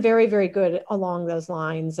everyone's been very, very good along those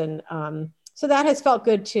lines. And so that has felt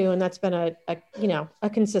good too. And that's been a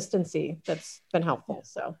consistency that's been helpful.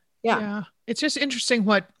 So, yeah. It's just interesting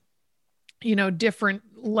what, different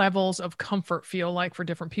levels of comfort feel like for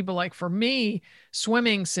different people. Like for me,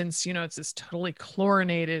 swimming, since, it's this totally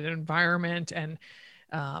chlorinated environment and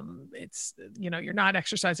it's, you're not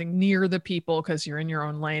exercising near the people because you're in your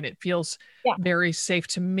own lane. It feels very safe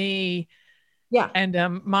to me. Yeah.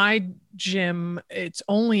 And my gym, it's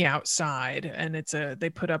only outside, and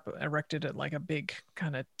they erected it like a big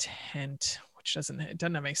kind of tent. which doesn't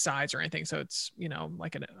have any sides or anything. So it's,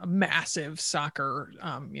 like a massive soccer,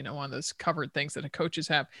 one of those covered things that the coaches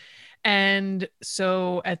have. And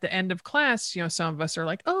so at the end of class, some of us are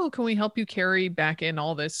like, oh, can we help you carry back in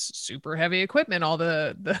all this super heavy equipment, all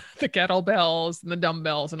the kettlebells and the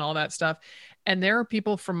dumbbells and all that stuff. And there are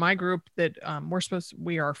people from my group that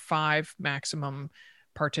we are 5 maximum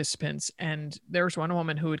participants. And there was one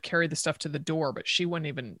woman who would carry the stuff to the door, but she wouldn't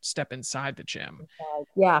even step inside the gym.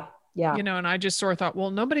 Yeah. And I just sort of thought,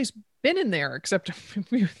 well, nobody's been in there except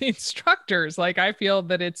the instructors. Like, I feel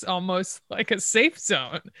that it's almost like a safe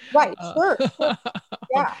zone. Right. Sure.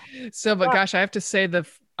 Yeah. So, but gosh, I have to say the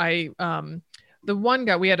one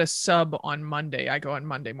guy, we had a sub on Monday. I go on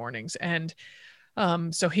Monday mornings, and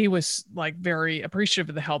so he was like very appreciative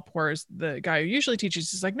of the help. Whereas the guy who usually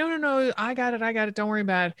teaches is like, no, I got it. Don't worry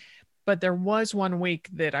about it. But there was one week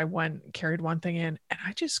that I carried one thing in, and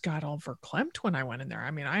I just got all verklempt when I went in there. I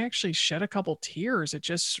mean, I actually shed a couple tears. It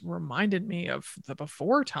just reminded me of the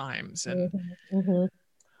before times. And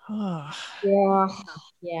yeah.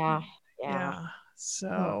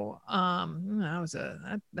 So, I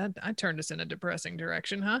turned us in a depressing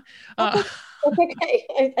direction, huh? That's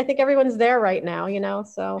okay. I think everyone's there right now,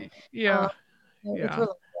 so yeah. It's really,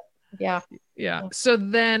 yeah. So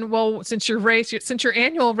then, well, since your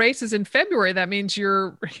annual race is in February, that means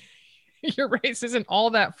your race isn't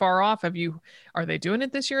all that far off. Are they doing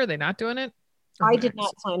it this year? Are they not doing it? I did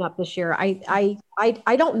not sign up this year. I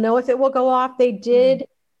don't know if it will go off. They did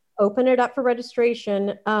open it up for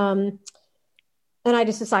registration. And I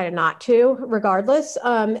just decided not to, regardless.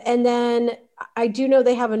 And then I do know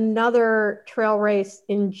they have another trail race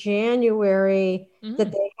in January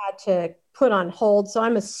that they had to put on hold. So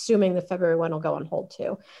I'm assuming the February one will go on hold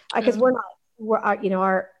too, because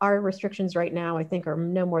our restrictions right now, I think, are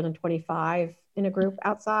no more than 25 in a group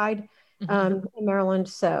outside in Maryland.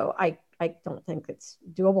 So I don't think it's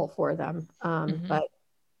doable for them. But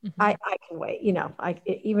I can wait.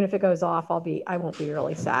 Even if it goes off, I won't be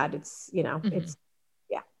really sad. It's it's.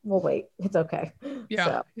 We'll wait. It's okay. Yeah.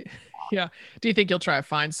 So. Yeah. Do you think you'll try to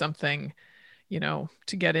find something, to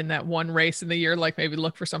get in that one race in the year, like maybe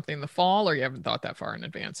look for something in the fall, or you haven't thought that far in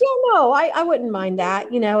advance? Yeah, no, I wouldn't mind that,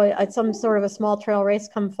 some sort of a small trail race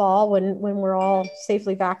come fall when we're all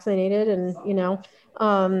safely vaccinated and,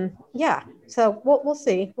 yeah. So we'll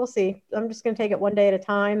see. We'll see. I'm just going to take it one day at a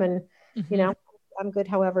time, and, I'm good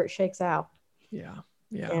however it shakes out. Yeah.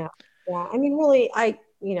 I mean, really,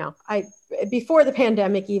 before the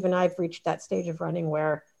pandemic, even I've reached that stage of running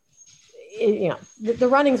where, the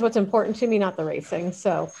running is what's important to me, not the racing.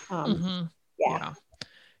 So,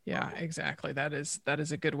 yeah, exactly. That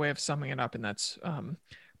is a good way of summing it up. And that's,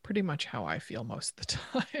 pretty much how I feel most of the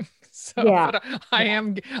time. So but I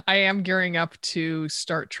am gearing up to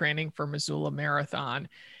start training for Missoula Marathon.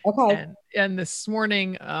 Okay. And this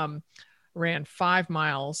morning, ran 5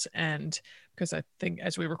 miles, and because I think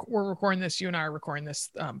as we're recording this, you and I are recording this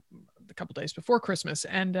a couple days before Christmas.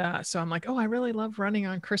 And so I'm like, oh, I really love running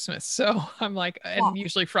on Christmas. So I'm like, and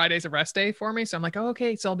usually Friday's a rest day for me. So I'm like, oh,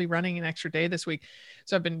 okay. So I'll be running an extra day this week.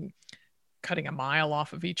 So I've been cutting a mile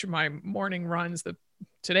off of each of my morning runs,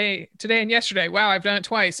 today and yesterday. Wow, I've done it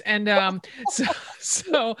twice. And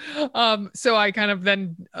so I kind of,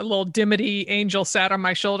 then a little Dimity angel sat on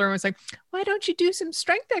my shoulder and was like, why don't you do some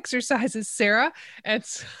strength exercises, Sarah? And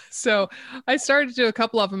so I started to do a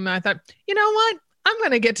couple of them, and I thought, you know what? I'm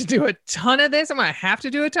going to get to do a ton of this. I'm going to have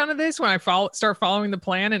to do a ton of this when I start following the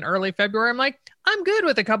plan in early February. I'm like, I'm good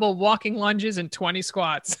with a couple of walking lunges and 20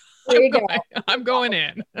 squats. There you go. I'm going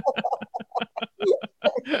in.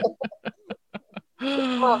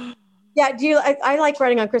 Yeah, I like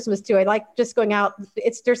running on Christmas too. I like just going out.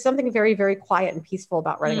 There's something very, very quiet and peaceful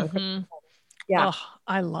about running on Christmas. Yeah. Oh,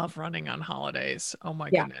 I love running on holidays. Oh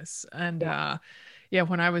my goodness. And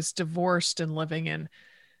when I was divorced and living in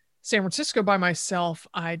San Francisco by myself,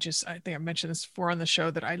 I think I mentioned this before on the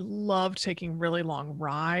show, that I loved taking really long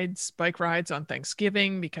bike rides on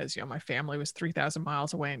Thanksgiving, because, my family was 3,000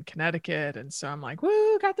 miles away in Connecticut. And so I'm like,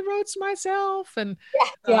 woo, got the roads to myself. And,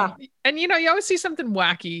 and, you always see something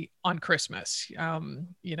wacky on Christmas.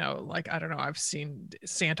 Like, I don't know, I've seen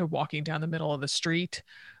Santa walking down the middle of the street.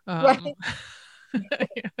 Right.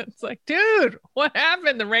 It's like, dude, what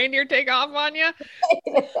happened? The reindeer take off on you?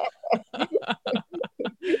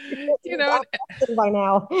 By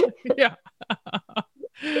now.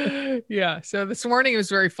 Yeah. So this morning it was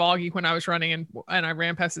very foggy when I was running, and I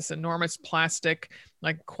ran past this enormous plastic,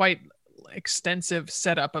 like quite extensive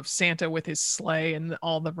setup of Santa with his sleigh and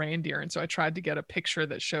all the reindeer. And so I tried to get a picture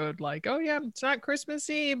that showed like, oh yeah, it's not Christmas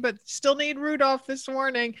Eve, but still need Rudolph this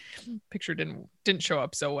morning. Picture didn't show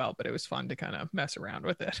up so well, but it was fun to kind of mess around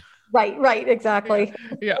with it. Right, exactly.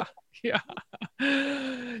 Yeah.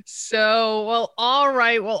 So, well, all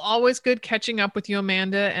right. Well, always good catching up with you,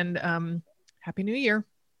 Amanda, and Happy New Year.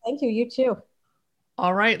 Thank you. You too.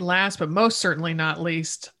 All right. Last but most certainly not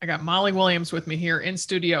least, I got Molly Williams with me here in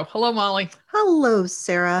studio. Hello, Molly. Hello,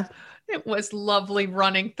 Sarah. It was lovely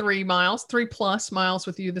running 3+ miles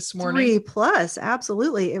with you this morning. 3+,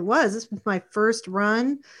 absolutely. It was. This was my first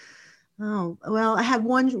run. Oh, well, I had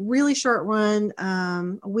one really short run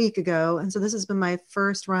a week ago. And so this has been my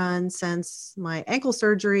first run since my ankle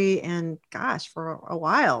surgery. And gosh, for a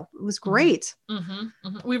while, it was great.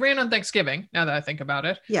 We ran on Thanksgiving, now that I think about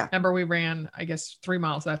it. Yeah. Remember, we ran, I guess, 3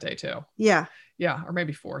 miles that day too. Yeah. Yeah. Or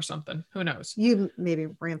maybe 4 or something. Who knows? You maybe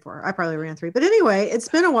ran 4. I probably ran 3. But anyway, it's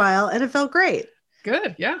been a while and it felt great.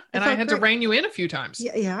 Good. Yeah. And I had to rein you in a few times.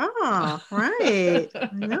 Yeah. Right. I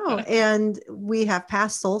know. And we have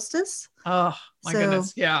past solstice. Oh my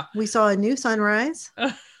goodness. Yeah. We saw a new sunrise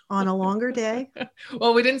on a longer day.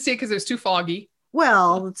 Well, we didn't see it because it was too foggy.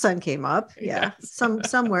 Well, the sun came up. Yeah. Somewhere.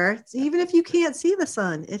 Somewhere. Even if you can't see the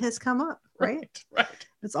sun, it has come up. Right.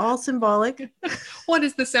 It's all symbolic. What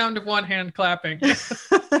is the sound of one hand clapping?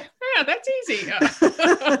 Yeah, that's easy.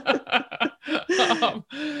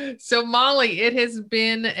 So Molly, it has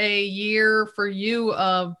been a year for you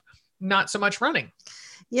of not so much running.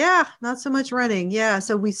 Yeah, not so much running. Yeah.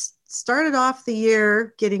 So we started off the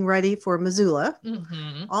year getting ready for Missoula.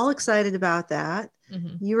 All excited about that.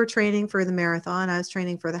 You were training for the marathon. I was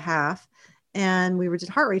training for the half. And we did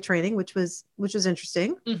heart rate training, which was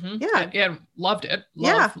interesting. Yeah. Loved it.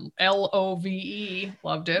 LOVE.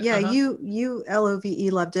 Loved it. Yeah. You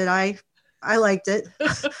LOVE loved it. I liked it.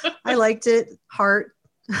 I liked it. Heart,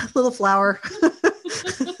 little flower.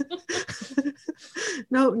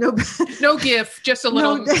 No GIF, just a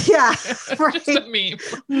little. Yeah. Right. Just a meme.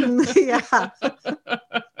 Yeah.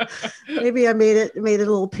 Maybe I made it a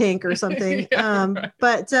little pink or something. Right.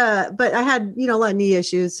 But I had, a lot of knee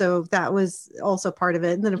issues. So that was also part of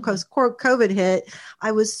it. And then of course, COVID hit.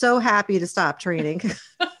 I was so happy to stop training.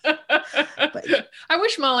 But, I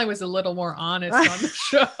wish Molly was a little more honest on the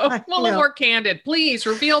show. A little more candid. Please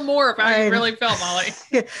reveal more of how you really felt, Molly.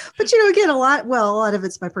 Yeah. But again, a lot of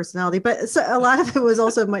it's my personality, but a lot of it was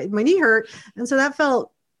also my knee hurt. And so that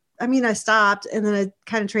felt, I stopped and then I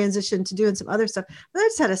kind of transitioned to doing some other stuff. But I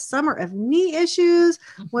just had a summer of knee issues,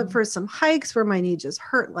 went for some hikes where my knee just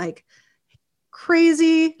hurt like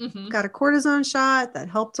crazy. Got a cortisone shot that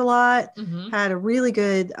helped a lot. Had a really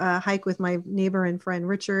good hike with my neighbor and friend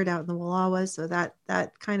Richard out in the Wallowas, so that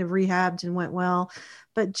kind of rehabbed and went well.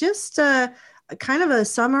 But just kind of a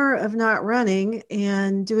summer of not running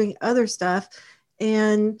and doing other stuff,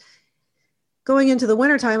 and going into the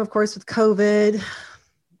wintertime, of course, with COVID,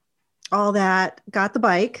 all that, got the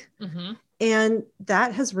bike. And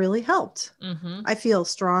that has really helped. I feel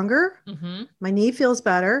stronger. My knee feels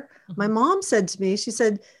better. My mom said to me, she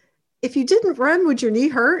said, if you didn't run, would your knee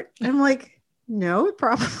hurt? And I'm like, no, it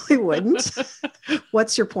probably wouldn't.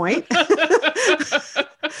 What's your point? But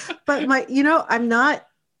I'm not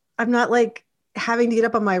like having to get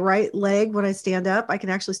up on my right leg when I stand up. I can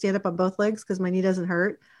actually stand up on both legs because my knee doesn't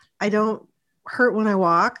hurt. I don't hurt when I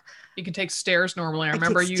walk. You can take stairs normally. I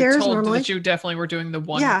remember you told that you definitely were doing the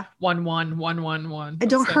 1-1-1-1-1. I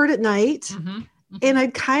don't hurt at night. And I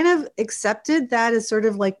kind of accepted that as sort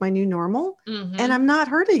of like my new normal, and I'm not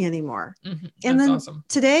hurting anymore. And then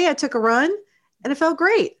today I took a run and it felt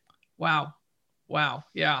great. Wow.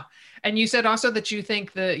 Yeah. And you said also that you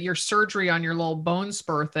think that your surgery on your little bone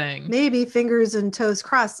spur thing, maybe fingers and toes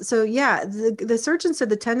crossed. So yeah, the surgeon said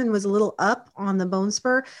the tendon was a little up on the bone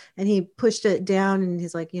spur and he pushed it down and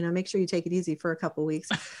he's like, make sure you take it easy for a couple of weeks.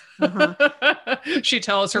 She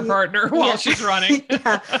tells her partner while she's running.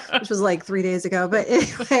 Which was like 3 days ago. But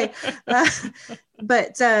anyway,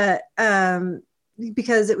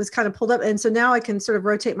 because it was kind of pulled up. And so now I can sort of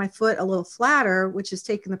rotate my foot a little flatter, which is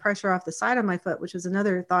taking the pressure off the side of my foot, which was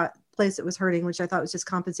another place that was hurting, which I thought was just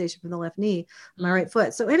compensation from the left knee, my right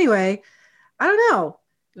foot. So anyway, I don't know,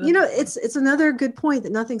 it's another good point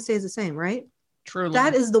that nothing stays the same, right? Truly.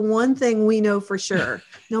 That is the one thing we know for sure.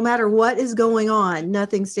 No matter what is going on,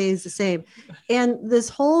 nothing stays the same. And this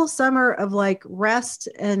whole summer of like rest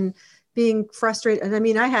and being frustrated. And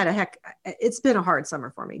it's been a hard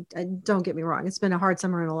summer for me. Don't get me wrong. It's been a hard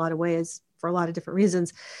summer in a lot of ways for a lot of different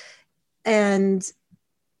reasons. And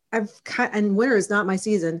and winter is not my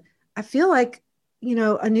season. I feel like,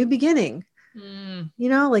 a new beginning. you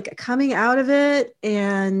know, like coming out of it,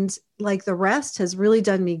 and like the rest has really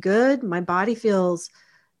done me good. My body feels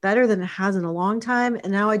better than it has in a long time.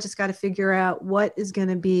 And now I just got to figure out what is going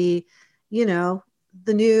to be, you know,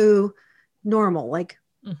 the new normal. Like,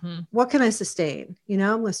 what can I sustain? You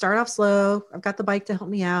know, I'm going to start off slow. I've got the bike to help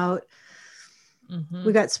me out.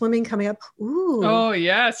 We got swimming coming up. Ooh. Oh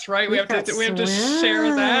yes, right. We have to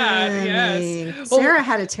share that. Yes. Sarah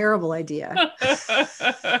had a terrible idea.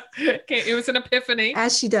 Okay, it was an epiphany,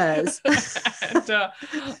 as she does. And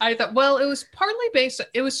I thought, well, it was partly based.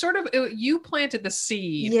 It was sort of you planted the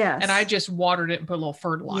seed, yes, and I just watered it and put a little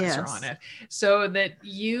fertilizer on it. So that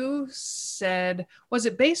you said, was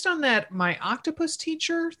it based on that My Octopus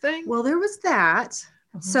Teacher thing? Well, there was that.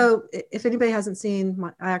 So if anybody hasn't seen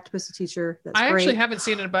My Octopus Teacher, that's I great. Actually haven't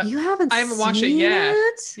seen it, but you haven't. I haven't watched it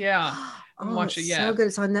yet. Yeah, I haven't watched it yet. So good.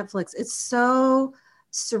 It's on Netflix. It's so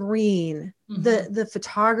serene. The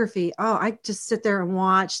photography. Oh, I just sit there and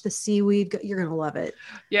watch the seaweed. You're gonna love it.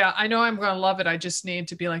 Yeah, I know I'm gonna love it. I just need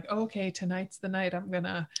to be like, oh, okay, tonight's the night I'm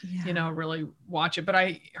gonna, you know, really watch it. But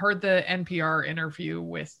I heard the NPR interview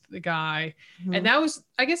with the guy, and that was,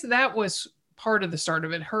 I guess that was part of the start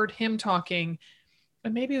of it. Heard him talking.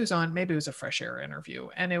 And maybe it was a Fresh Air interview,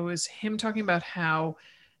 and it was him talking about how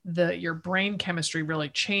your brain chemistry really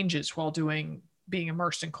changes while being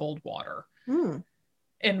immersed in cold water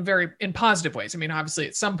in positive ways. I mean, obviously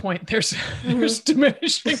at some point there's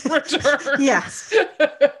diminishing returns. Yes.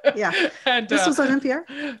 Yeah. And this was on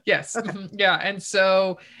NPR? Yes. Okay. Yeah.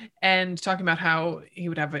 And talking about how he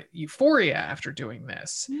would have a euphoria after doing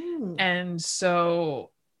this. And so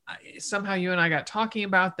somehow you and I got talking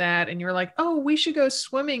about that, and you're like, oh, we should go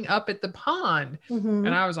swimming up at the pond.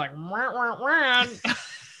 And I was like, wah, wah, wah.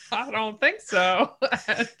 I don't think so.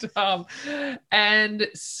 And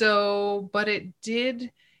so, but it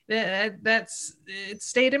did, it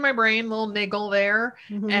stayed in my brain, little niggle there.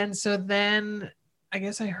 And so then I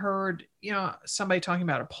guess I heard, you know, somebody talking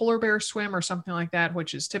about a polar bear swim or something like that,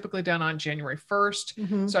 which is typically done on January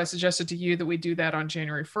 1st. So I suggested to you that we do that on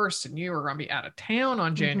January 1st, and you were going to be out of town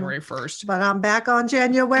on January 1st. But I'm back on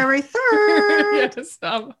January 3rd. Yes.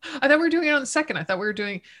 I thought we were doing it on the 2nd. I thought we were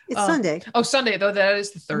doing it's Sunday. Oh, Sunday, though. That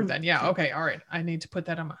is the 3rd then. Yeah. Okay. All right. I need to put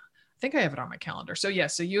that on I think I have it on my calendar. So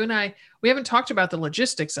yes, so you and I, we haven't talked about the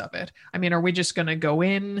logistics of it. I mean, are we just going to go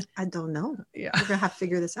in? I don't know. Yeah. We're going to have to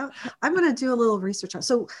figure this out. I'm going to do a little research on.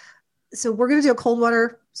 So we're going to do a cold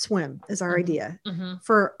water swim is our idea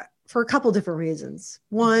for a couple different reasons.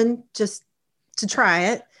 One, just to try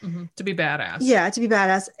it. To be badass. Yeah. To be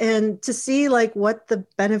badass, and to see like what the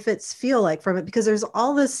benefits feel like from it, because there's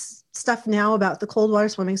all this stuff now about the cold water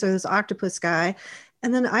swimming. So this octopus guy.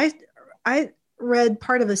 And then I read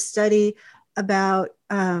part of a study about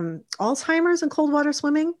Alzheimer's and cold water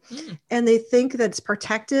swimming, and they think that it's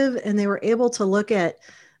protective, and they were able to look at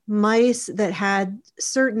mice that had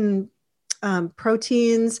certain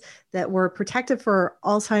proteins that were protective for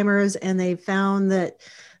Alzheimer's, and they found that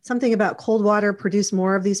something about cold water produced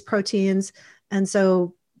more of these proteins, and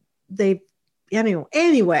so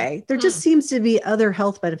anyway, there just seems to be other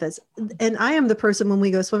health benefits. And I am the person, when we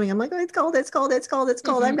go swimming, I'm like, oh, it's cold.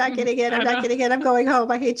 I'm not getting it. I'm going home.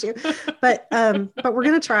 I hate you. But we're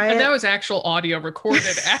going to try it. And that was actual audio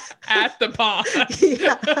recorded at the pond.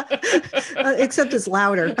 Except it's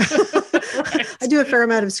louder. Right. I do a fair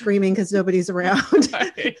amount of screaming because nobody's around.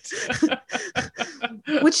 Right.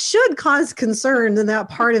 Which should cause concern in that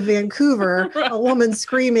part of Vancouver, a woman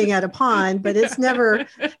screaming at a pond, but it's never,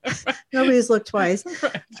 nobody's looked twice.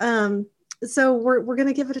 Right. So we're going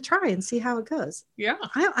to give it a try and see how it goes. Yeah.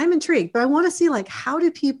 I'm intrigued, but I want to see like, how do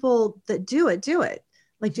people that do it?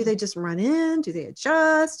 Like, do they just run in? Do they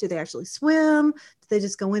adjust? Do they actually swim? Do they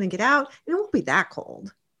just go in and get out? It won't be that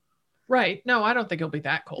cold. Right. No, I don't think it'll be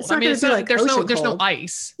that cold. I mean, there's no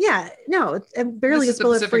ice. Yeah, no, it barely gets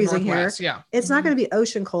below freezing here. Yeah. It's not going to be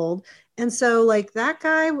ocean cold. And so like that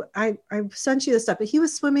guy, I sent you the stuff, but he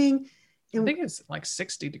was swimming. I think it's like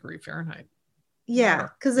 60 degree Fahrenheit. Yeah.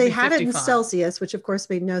 Cause they had 55. It in Celsius, which of course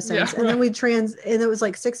made no sense. Yeah, and then and it was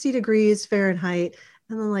like 60 degrees Fahrenheit.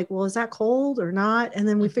 And then like, well, is that cold or not? And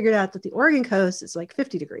then we figured out that the Oregon coast is like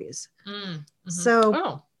 50 degrees.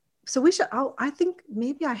 So we should, I think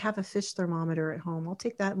maybe I have a fish thermometer at home. I'll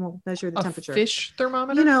take that and we'll measure the temperature. Fish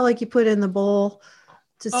thermometer? You know, like you put in the bowl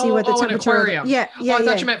to see what the temperature. An aquarium. Yeah. I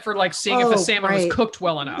thought you meant for like seeing if a salmon was cooked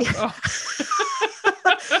well enough. Yeah.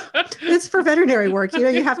 It's for veterinary work. You know,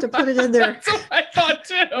 you have to put it in there. That's what I thought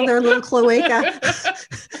too. In their little cloaca.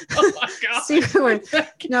 Oh my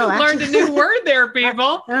God. Learned a new word there,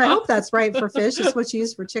 people. I hope that's right for fish. It's what you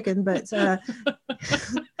use for chicken, but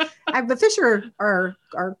fish are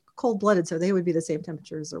cold-blooded, so they would be the same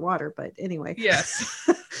temperature as their water. But anyway. Yes.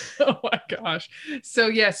 Oh my gosh. So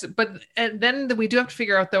yes, but and then we do have to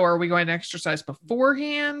figure out though, are we going to exercise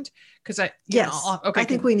beforehand? Because I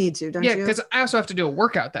think we need to, don't you? Because I also have to do a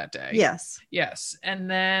workout that day. Yes. And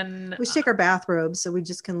then we should take our bathrobes so we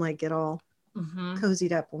just can like get all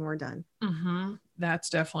cozied up when we're done.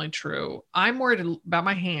 That's definitely true. I'm worried about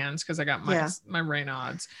my hands because I got my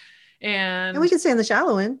Raynaud's, and we can stay in the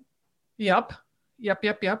shallow end. Yep.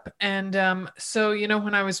 And so, you know,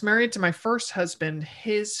 when I was married to my first husband,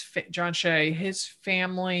 John Shea, his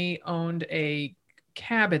family owned a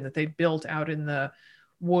cabin that they built out in the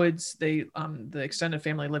woods. They, the extended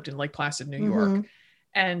family lived in Lake Placid, New York.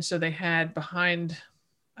 And so they had behind,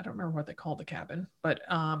 I don't remember what they called the cabin, but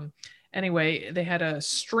anyway, they had a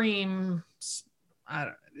stream.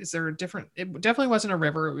 Is there a different, it definitely wasn't a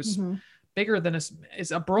river. It was bigger than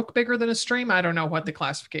is a brook bigger than a stream? I don't know what the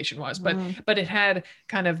classification was, but it had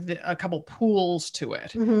kind of a couple pools to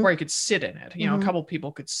it where you could sit in it. You know, a couple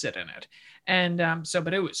people could sit in it, and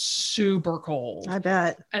but it was super cold. I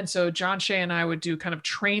bet. And so John Shea and I would do kind of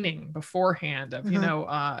training beforehand of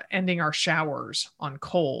ending our showers on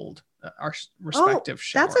cold. Our respective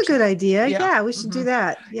showers. That's a good idea. Yeah, we should do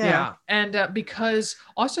that. Yeah. And because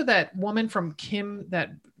also that woman from Kim,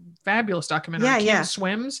 that fabulous documentary, Kim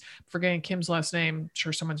Swims, forgetting Kim's last name, I'm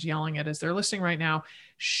sure someone's yelling at us, they're listening right now.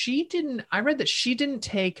 I read that she didn't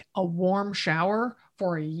take a warm shower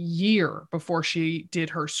for a year before she did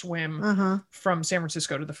her swim from San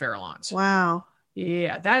Francisco to the Farallones. Wow.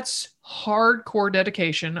 Yeah, that's hardcore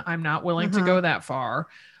dedication. I'm not willing to go that far.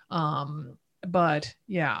 But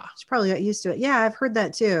yeah, she probably got used to it. Yeah, I've heard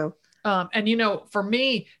that too. And you know, for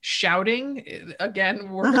me, shouting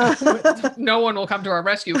again, no one will come to our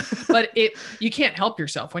rescue. But you can't help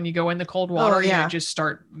yourself when you go in the cold water. You just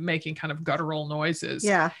start making kind of guttural noises.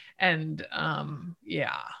 Yeah, and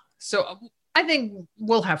so I think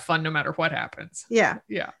we'll have fun no matter what happens. Yeah.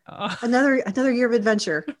 Another year of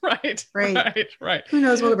adventure. Right. Who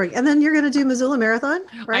knows what it'll bring? And then you're going to do Missoula Marathon,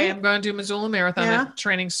 right? I am going to do Missoula Marathon. Yeah.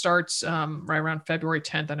 Training starts right around February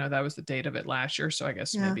 10th. I know that was the date of it last year, so I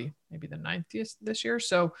guess maybe the 9th this year.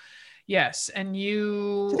 So yes, and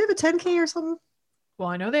do they have a 10K or something? Well,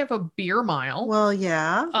 I know they have a beer mile. Well,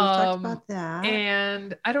 yeah, we talked about that.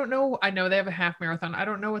 And I don't know. I know they have a half marathon. I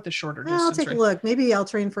don't know what the shorter distance. I'll take a look. Maybe I'll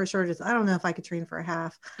train for a shorter distance. I don't know if I could train for a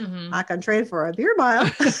half. I can train for a beer mile.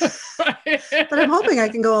 But I'm hoping I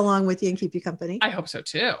can go along with you and keep you company. I hope so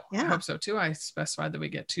too. Yeah. I hope so too. I specified that we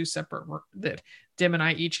get two separate, that Dim and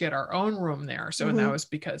I each get our own room there. So that was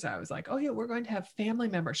because I was like, oh yeah, we're going to have family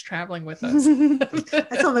members traveling with us.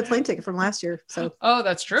 I still have my plane ticket from last year. So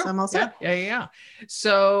that's true. So I'm all set. Yeah.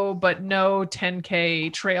 So, but no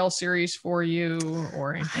 10K trail series for you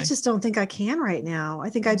or anything. I just don't think I can right now. I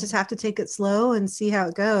think I just have to take it slow and see how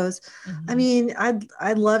it goes. I mean,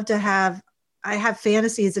 I'd love to I have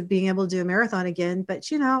fantasies of being able to do a marathon again, but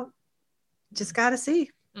just got to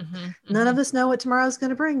see. None of us know what tomorrow's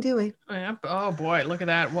going to bring, do we? Yeah. Oh boy, look at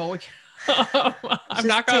that. Well, I'm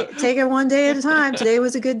not going to take it one day at a time. Today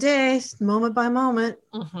was a good day, moment by moment.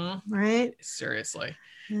 Right? Seriously.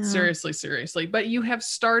 But you have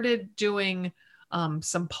started doing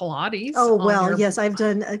some Pilates. Oh, well, yes, I've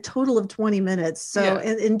done a total of 20 minutes. So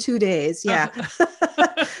in 2 days. Yeah.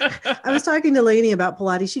 I was talking to Lainey about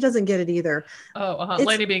Pilates. She doesn't get it either.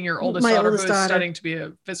 Lainey being your oldest daughter, who's studying to be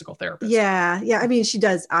a physical therapist. Yeah. I mean, she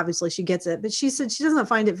does, obviously she gets it, but she said she doesn't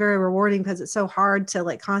find it very rewarding because it's so hard to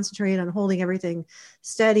like concentrate on holding everything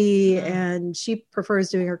steady. And she prefers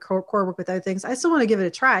doing her core work with other things. I still want to give it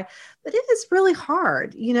a try, but it is really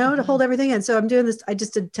hard, to hold everything in. So I'm doing this. I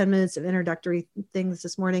just did 10 minutes of introductory things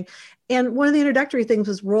this morning. And one of the introductory things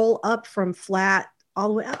was roll up from flat all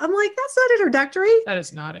the way. I'm like, that's not introductory. That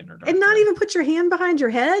is not introductory. And not even put your hand behind your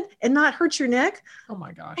head and not hurt your neck. Oh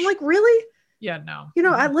my gosh. I'm like, really? Yeah, no.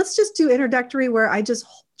 Let's just do introductory where I just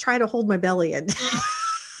try to hold my belly in.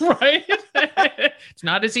 Right. It's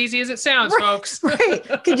not as easy as it sounds, folks. Right.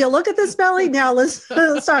 Could you look at this belly? Now let's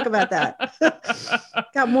talk about that.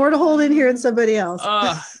 Got more to hold in here than somebody else.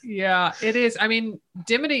 Yeah, it is. I mean,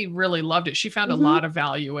 Dimity really loved it. She found a lot of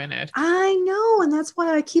value in it. I know. And that's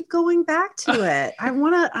why I keep going back to it. I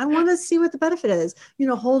want to see what the benefit is.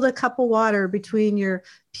 Hold a cup of water between your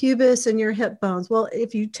pubis and your hip bones. Well,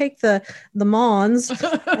 if you take the mons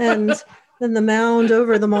and then the mound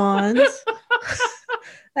over the mons,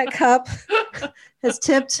 that cup has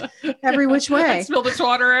tipped every which way. It spilled its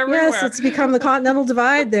water everywhere. Yes, it's become the continental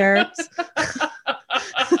divide there.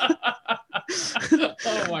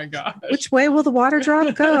 Oh my gosh. Which way will the water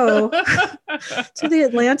drop go? To the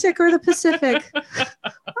Atlantic or the Pacific?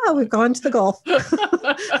 Oh, we've gone to the Gulf.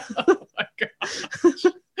 Oh my gosh.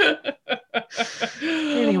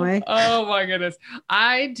 anyway. Oh my goodness.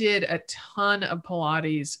 I did a ton of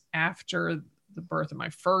Pilates after the birth of my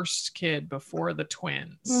first kid before the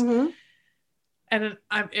twins. Mm-hmm. And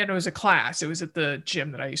it was a class. It was at the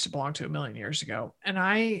gym that I used to belong to a million years ago. And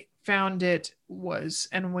I found it was,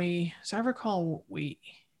 so I recall we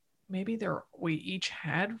each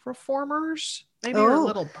had reformers, maybe a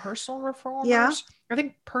little personal reformers. Yeah. I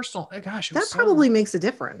think personal, gosh. That probably makes a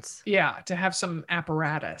difference. Yeah. To have some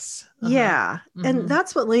apparatus. Yeah. Mm-hmm. And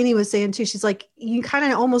that's what Lainey was saying too. She's like, you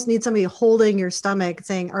kind of almost need somebody holding your stomach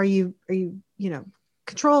saying, are you,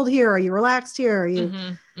 controlled here? Are you relaxed here? Are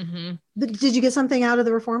you, did you get something out of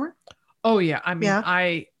the reformer? Oh yeah. I mean, yeah.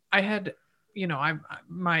 I had,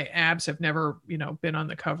 my abs have never, been on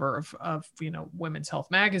the cover of Women's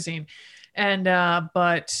Health magazine. And,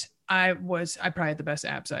 but I probably had the best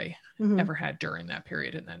abs I ever had during that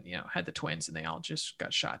period. And then, had the twins and they all just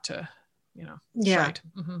got shot to, shite.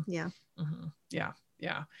 Mm-hmm. Yeah. Mm-hmm. Yeah.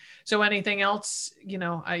 Yeah. So anything else,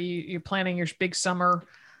 you're planning your big summer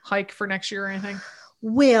hike for next year or anything?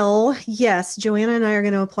 Well, yes, Joanna and I are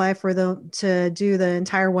going to apply to do the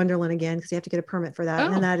entire Wonderland again because you have to get a permit for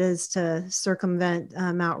that. And that is to circumvent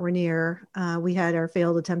Mount Rainier. We had our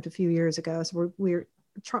failed attempt a few years ago. So we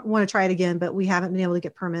want to try it again, but we haven't been able to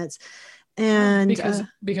get permits. And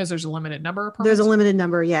because there's a limited number of permits? There's a limited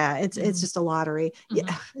number. Yeah. It's just a lottery. Mm-hmm.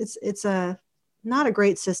 Yeah. It's not a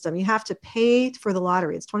great system. You have to pay for the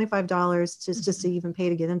lottery. It's $25 just to even pay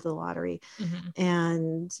to get into the lottery. Mm-hmm.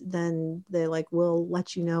 And then they will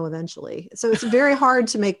let you know eventually. So it's very hard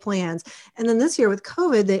to make plans. And then this year with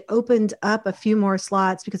COVID, they opened up a few more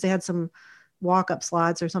slots because they had some walk-up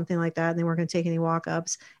slots or something like that. And they weren't going to take any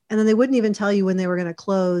walk-ups. And then they wouldn't even tell you when they were going to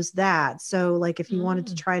close that. So if you wanted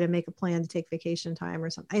to try to make a plan to take vacation time or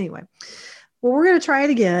something. Anyway, well, we're going to try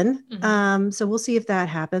it again. Mm-hmm. So we'll see if that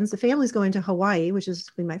happens. The family's going to Hawaii, which is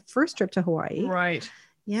my first trip to Hawaii. Right.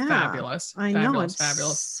 Yeah. Fabulous. I know. I'm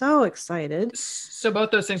fabulous. So excited. So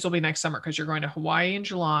both those things will be next summer because you're going to Hawaii in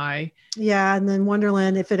July. Yeah. And then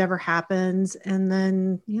Wonderland, if it ever happens. And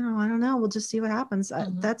then, I don't know. We'll just see what happens.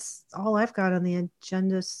 Mm-hmm. That's all I've got on the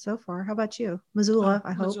agenda so far. How about you? Missoula,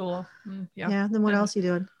 I hope. Missoula. Yeah. Yeah. Then what else are you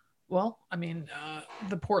doing? Well, I mean,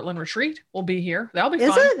 the Portland retreat will be here. That'll be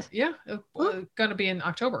fun. Is it? Yeah. It's going to be in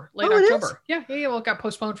October, late October. Yeah. Well, it got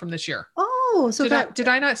postponed from this year. Oh, so did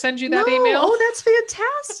I not send you that email? Oh, that's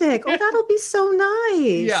fantastic. Oh, that'll be so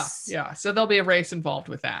nice. Yeah. Yeah. So there'll be a race involved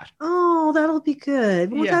with that. Oh, that'll be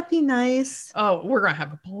good. Won't that be nice? Oh, we're going to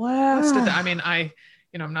have a blast. I mean,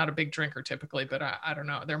 I'm not a big drinker typically, but I don't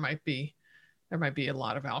know. There might be a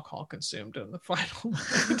lot of alcohol consumed in the final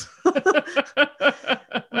night.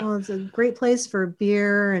 Well, it's a great place for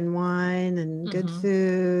beer and wine and good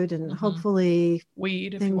food and hopefully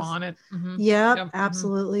weed if you want it. Mm-hmm. Yep,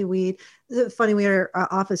 absolutely weed. It's funny, we had our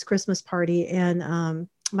office Christmas party and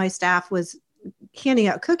my staff was handing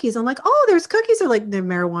out cookies. I'm like, oh, there's cookies. They're they're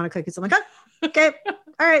marijuana cookies. I'm like, oh, okay,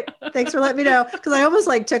 all right, thanks for letting me know because I almost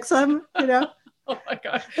took some, Oh my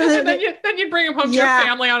God. And then you bring them home to your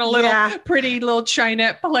family on a little pretty little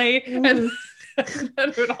Chinette plate and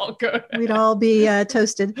then we'd all go. We'd all be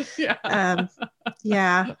toasted. Yeah.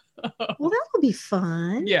 Yeah. Well, that would be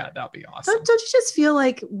fun. Yeah, that'll be awesome. Don't you just feel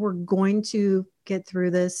like we're going to get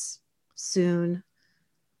through this soon?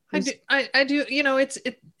 I do.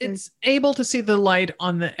 It's able to see the light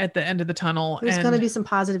at the end of the tunnel. There's going to be some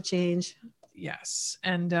positive change. Yes.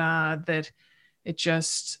 And that it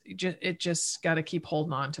just got to keep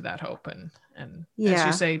holding on to that hope and as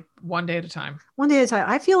you say, one day at a time.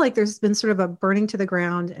 I feel like there's been sort of a burning to the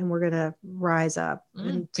ground and we're going to rise up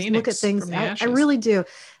and look at things. I really do.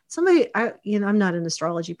 I'm not an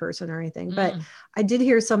astrology person or anything, but I did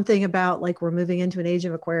hear something about we're moving into an age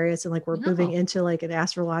of Aquarius and we're moving into an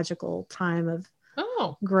astrological time of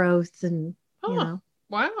growth and,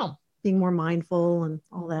 wow, being more mindful and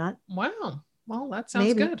all that. Wow. Well, that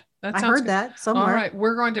sounds good. I heard that somewhere. All right.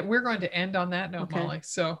 We're going to end on that note, Molly.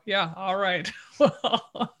 So yeah. All right.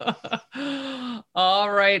 All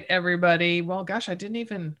right, everybody. Well, gosh, I didn't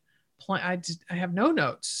even plan. I have no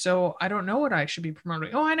notes. So I don't know what I should be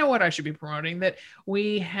promoting. Oh, I know what I should be promoting, that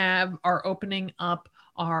we are opening up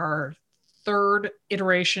our third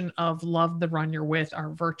iteration of Love the Run You're With,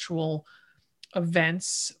 our virtual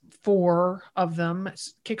events. 4 of them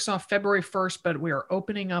kicks off February 1st, but we are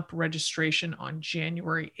opening up registration on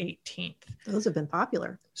January 18th. Those have been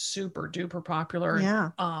popular. Super duper popular.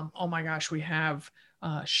 Yeah. Oh my gosh. We have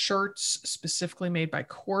shirts specifically made by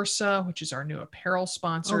Corsa, which is our new apparel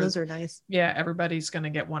sponsor. Oh, those are nice. Yeah. Everybody's going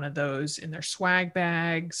to get one of those in their swag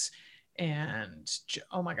bags. And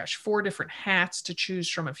oh my gosh, 4 different hats to choose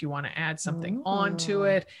from if you want to add something onto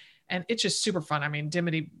it. And it's just super fun. I mean,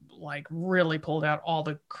 Dimity like really pulled out all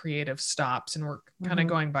the creative stops, and we're kind of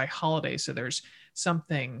going by holiday. So there's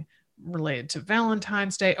something related to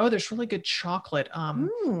Valentine's Day. Oh, there's really good chocolate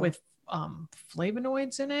with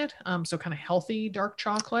flavonoids in it. So kind of healthy dark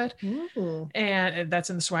chocolate. And that's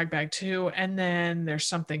in the swag bag too. And then there's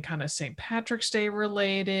something kind of St. Patrick's Day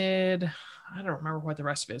related. I don't remember what the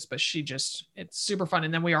rest of it is, but it's super fun.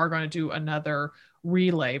 And then we are going to do another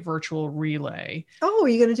virtual relay. Oh, are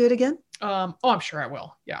you going to do it again? I'm sure I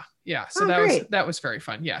will. Yeah. So that was very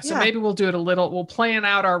fun. Yeah. So maybe we'll do it we'll plan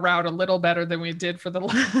out our route a little better than we did for the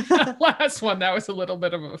last one. That was a little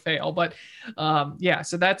bit of a fail, but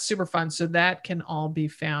so that's super fun. So that can all be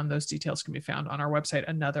found. Those details can be found on our website,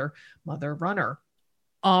 Another Mother Runner.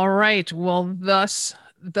 All right. Well, thus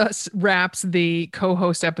wraps the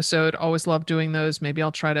co-host episode. Always love doing those. Maybe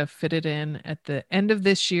I'll try to fit it in at the end of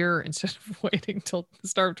this year instead of waiting till the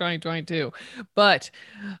start of 2022. But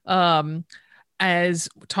as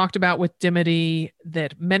talked about with Dimity,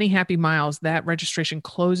 that Many Happy Miles, that registration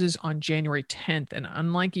closes on January 10th. And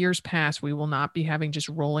unlike years past, we will not be having just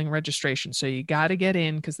rolling registration. So you got to get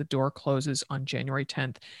in because the door closes on January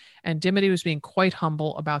 10th. And Dimity was being quite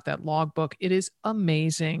humble about that logbook. It is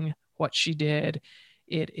amazing what she did.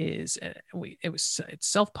 It's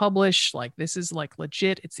self-published. Like, this is like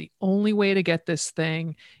legit. It's the only way to get this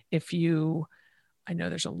thing. I know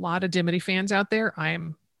there's a lot of Dimity fans out there. I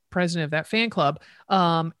am president of that fan club.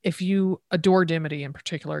 If you adore Dimity in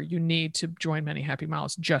particular, you need to join Many Happy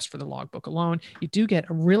Miles just for the logbook alone. You do get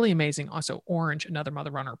a really amazing, also orange Another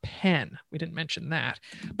Mother Runner pen. We didn't mention that,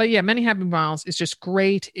 but yeah, Many Happy Miles is just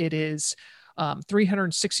great. It is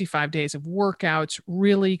 365 days of workouts,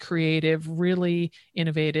 really creative, really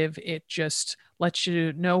innovative. It just lets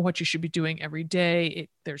you know what you should be doing every day.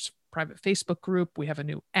 There's private Facebook group. We have a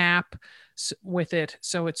new app with it.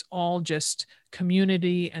 So it's all just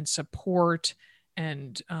community and support.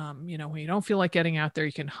 And, when you don't feel like getting out there,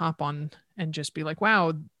 you can hop on and just be like,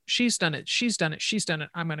 wow, she's done it.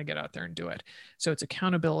 I'm going to get out there and do it. So it's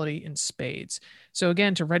accountability in spades. So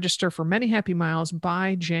again, to register for Many Happy Miles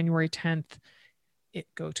by January 10th,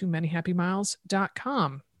 go to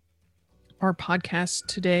manyhappymiles.com. Our podcast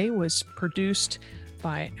today was produced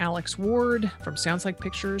by Alex Ward from Sounds Like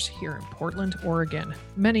Pictures here in Portland, Oregon.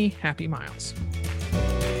 Many Happy Miles.